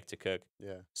cook. I like to cook,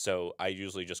 Yeah. so I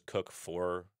usually just cook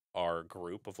for our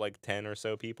group of like 10 or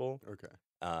so people, Okay.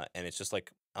 and it's just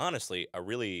like honestly a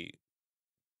really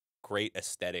great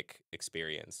aesthetic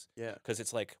experience Yeah. because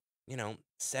it's like, you know,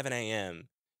 7 a.m.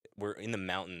 We're in the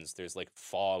mountains. There's like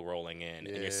fog rolling in,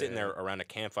 and you're sitting there Yeah. around a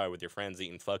campfire with your friends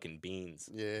eating fucking beans.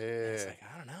 And it's Yeah. like,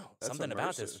 I don't know, That's something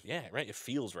about this. immersive. Yeah, right. It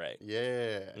feels right.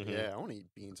 Yeah. Mhm. Yeah. I want to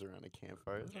eat beans around a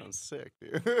campfire. That Mhm. sounds sick,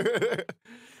 dude.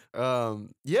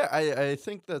 Yeah. I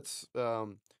think that's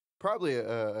probably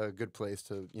a good place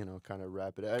to, you know, kind of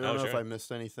wrap it. I don't know if sure. I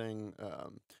missed anything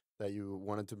that you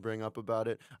wanted to bring up about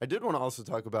it. I did want to also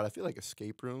talk about, I feel like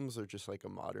escape rooms are just like a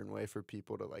modern way for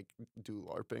people to like do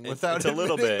LARPing without It's a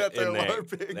little admitting bit that they're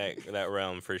in LARPing. that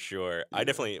realm for sure. I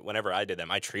definitely, whenever I did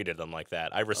them, I treated them like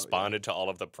that. I responded to all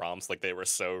of the prompts like they were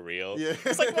so real. Yeah.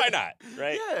 It's like, why not,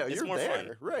 right? Yeah, It's you're more fun,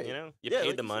 there, right. You know, you Yeah, paid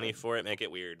like the you money said. for it. Make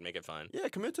it weird. Make it fun. Yeah,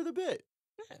 commit to the bit.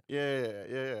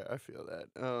 Yeah, I feel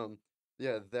that.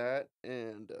 Yeah, that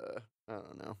and I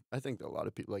don't know. I think a lot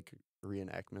of people like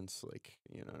reenactments, like,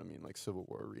 you know what I mean, like Civil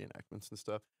War reenactments and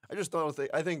stuff. I just don't think.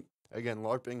 I think again,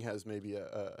 LARPing has maybe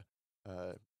a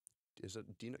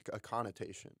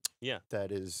connotation. Yeah.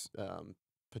 That is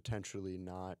potentially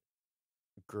not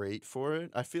great for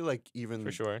it. I feel like even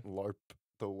For sure. LARP,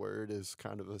 the word, is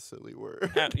kind of a silly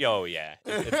word. Oh yeah,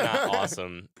 it's not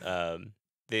awesome.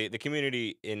 The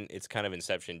community in its kind of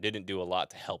inception didn't do a lot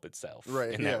to help itself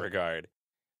Right, in yeah. that regard.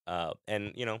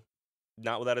 And you know,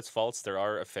 not without its faults, there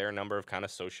are a fair number of kind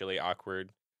of socially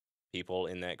awkward people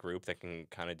in that group that can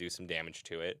kind of do some damage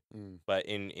to it. Mm. But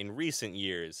in recent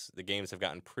years, the games have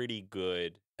gotten pretty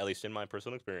good, at least in my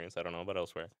personal experience. I don't know about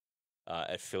elsewhere,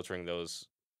 at filtering those,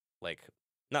 like,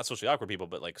 not socially awkward people,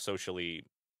 but like socially,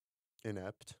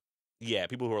 Inept. yeah,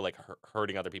 people who are like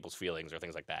hurting other people's feelings or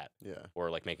things like that, Yeah. or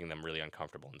like making them really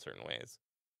uncomfortable in certain ways.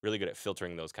 Really good at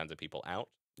filtering those kinds of people out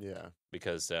Yeah.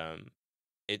 because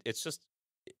it's just,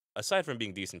 aside from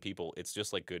being decent people, it's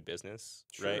just like good business,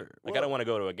 right? Sure. Like I Well- don't want to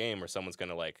go to a game where someone's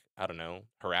gonna, like, I don't know,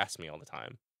 harass me all the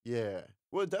time. Yeah.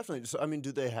 Well, definitely. So, I mean,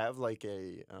 do they have like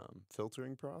a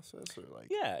filtering process or like?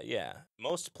 Yeah.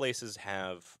 Most places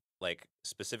have like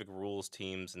specific rules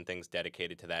teams and things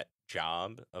dedicated to that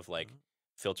job of like Mhm.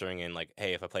 filtering in, like,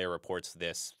 hey, if a player reports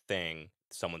this thing,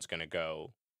 someone's gonna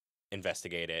go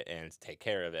investigate it and take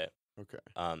care of it. Okay.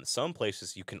 Some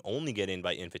places you can only get in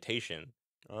by invitation,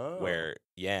 Oh. where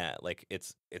like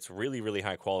it's really, really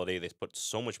high quality. They put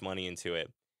so much money into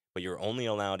it, but you're only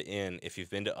allowed in if you've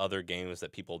been to other games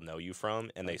that people know you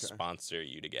from, and they Okay. sponsor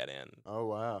you to get in. Oh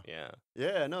wow. Yeah.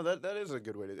 Yeah. No, that is a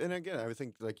good way to. And again, I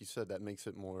think like you said, that makes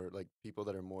it more like people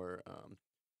that are more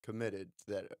committed,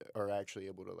 that are actually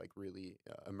able to like really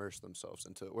immerse themselves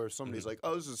into it. Where somebody's Mhm. like,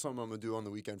 oh, this is something I'm gonna do on the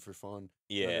weekend for fun. And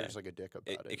Yeah. they're just like a dick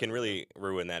about it. It can really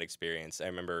ruin that experience. I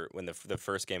remember when the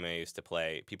first game I used to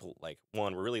play, people, like,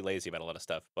 one, were really lazy about a lot of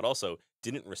stuff, but also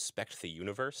didn't respect the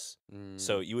universe.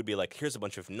 So you would be like, here's a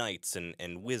bunch of knights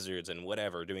and wizards and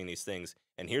whatever doing these things,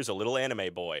 and here's a little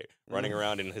anime boy running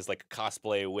around in his like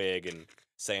cosplay wig and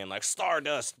saying like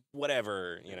Stardust,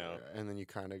 whatever, you know. Yeah, and then you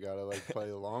kind of gotta like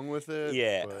play along with it.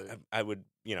 Yeah, but- I would,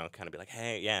 you know, kind of be like,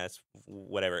 hey, yeah, it's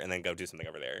whatever, and then go do something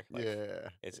over there. Like, yeah.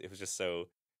 it was just so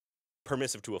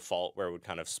permissive to a fault where it would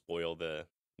kind of spoil the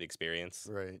experience.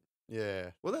 Right.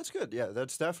 Yeah. Well, that's good. Yeah,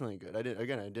 that's definitely good. I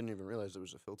didn't even realize there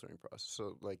was a filtering process.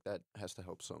 So like that has to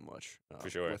help so much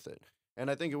For sure. with it. And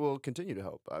I think it will continue to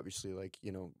help. Obviously, like,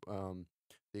 you know,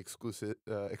 the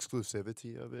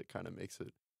exclusivity of it kind of makes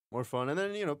it more fun. And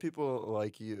then, you know, people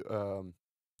like you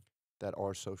that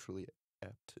are socially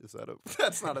apt. Is that a?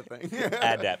 That's not a thing.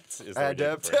 Adept is the word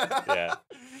you're looking Adept. for.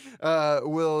 Yeah.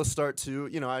 Will start to,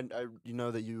 you know, I you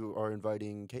know that you are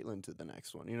inviting Caitlin to the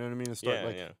next one. You know what I mean? To start Yeah,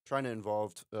 like yeah. trying to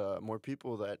involve more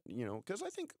people that, you know, because I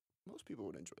think most people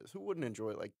would enjoy this. Who wouldn't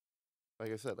enjoy like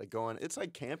I said, like going? It's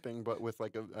like camping, but with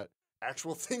like a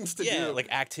actual things to Yeah, do.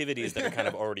 like activities that are kind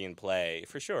of already in play,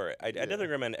 for sure. I definitely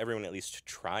recommend everyone at least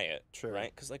try it, Sure.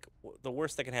 right? Because like the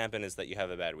worst that can happen is that you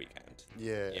have a bad weekend,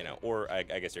 Yeah. you know, or I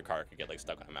guess your car could get like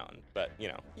stuck on a mountain. But you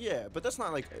know, Yeah, but that's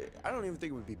not like I don't even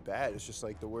think it would be bad. It's just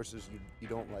like the worst is you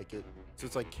don't like it. So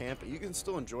it's like camping. You can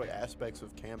still enjoy aspects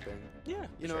of camping. yeah,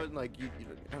 You know, and like you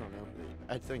I don't know.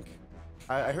 I think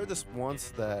I heard this once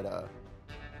that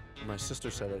my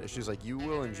sister said it. She's like, you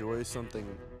will enjoy something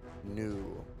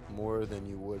new more than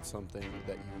you would something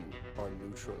that you are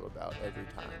neutral about every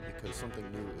time, because something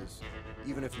new is,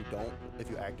 even if you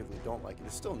actively don't like it,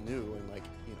 it's still new, and like,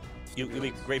 you know, you'll be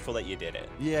grateful that you did it.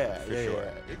 yeah, for yeah, sure.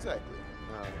 yeah, exactly.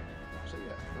 So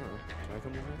yeah, I don't know. Can I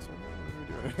come to the next one? What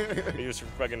are we doing? It was your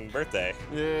fucking birthday.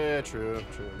 Yeah, true.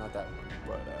 Not that one,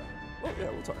 but well, yeah,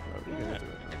 we'll talk about it. We'll get Yeah. into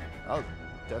it. I'll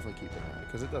definitely keep an eye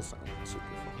because it does sound super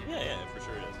fun. Yeah, for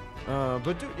sure it is.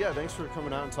 But dude, yeah, thanks for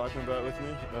coming out and talking about it with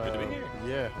me. Good to be here.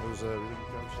 Yeah, it was a really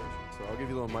good conversation. So I'll give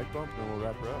you a little mic bump and then we'll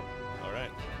wrap her up.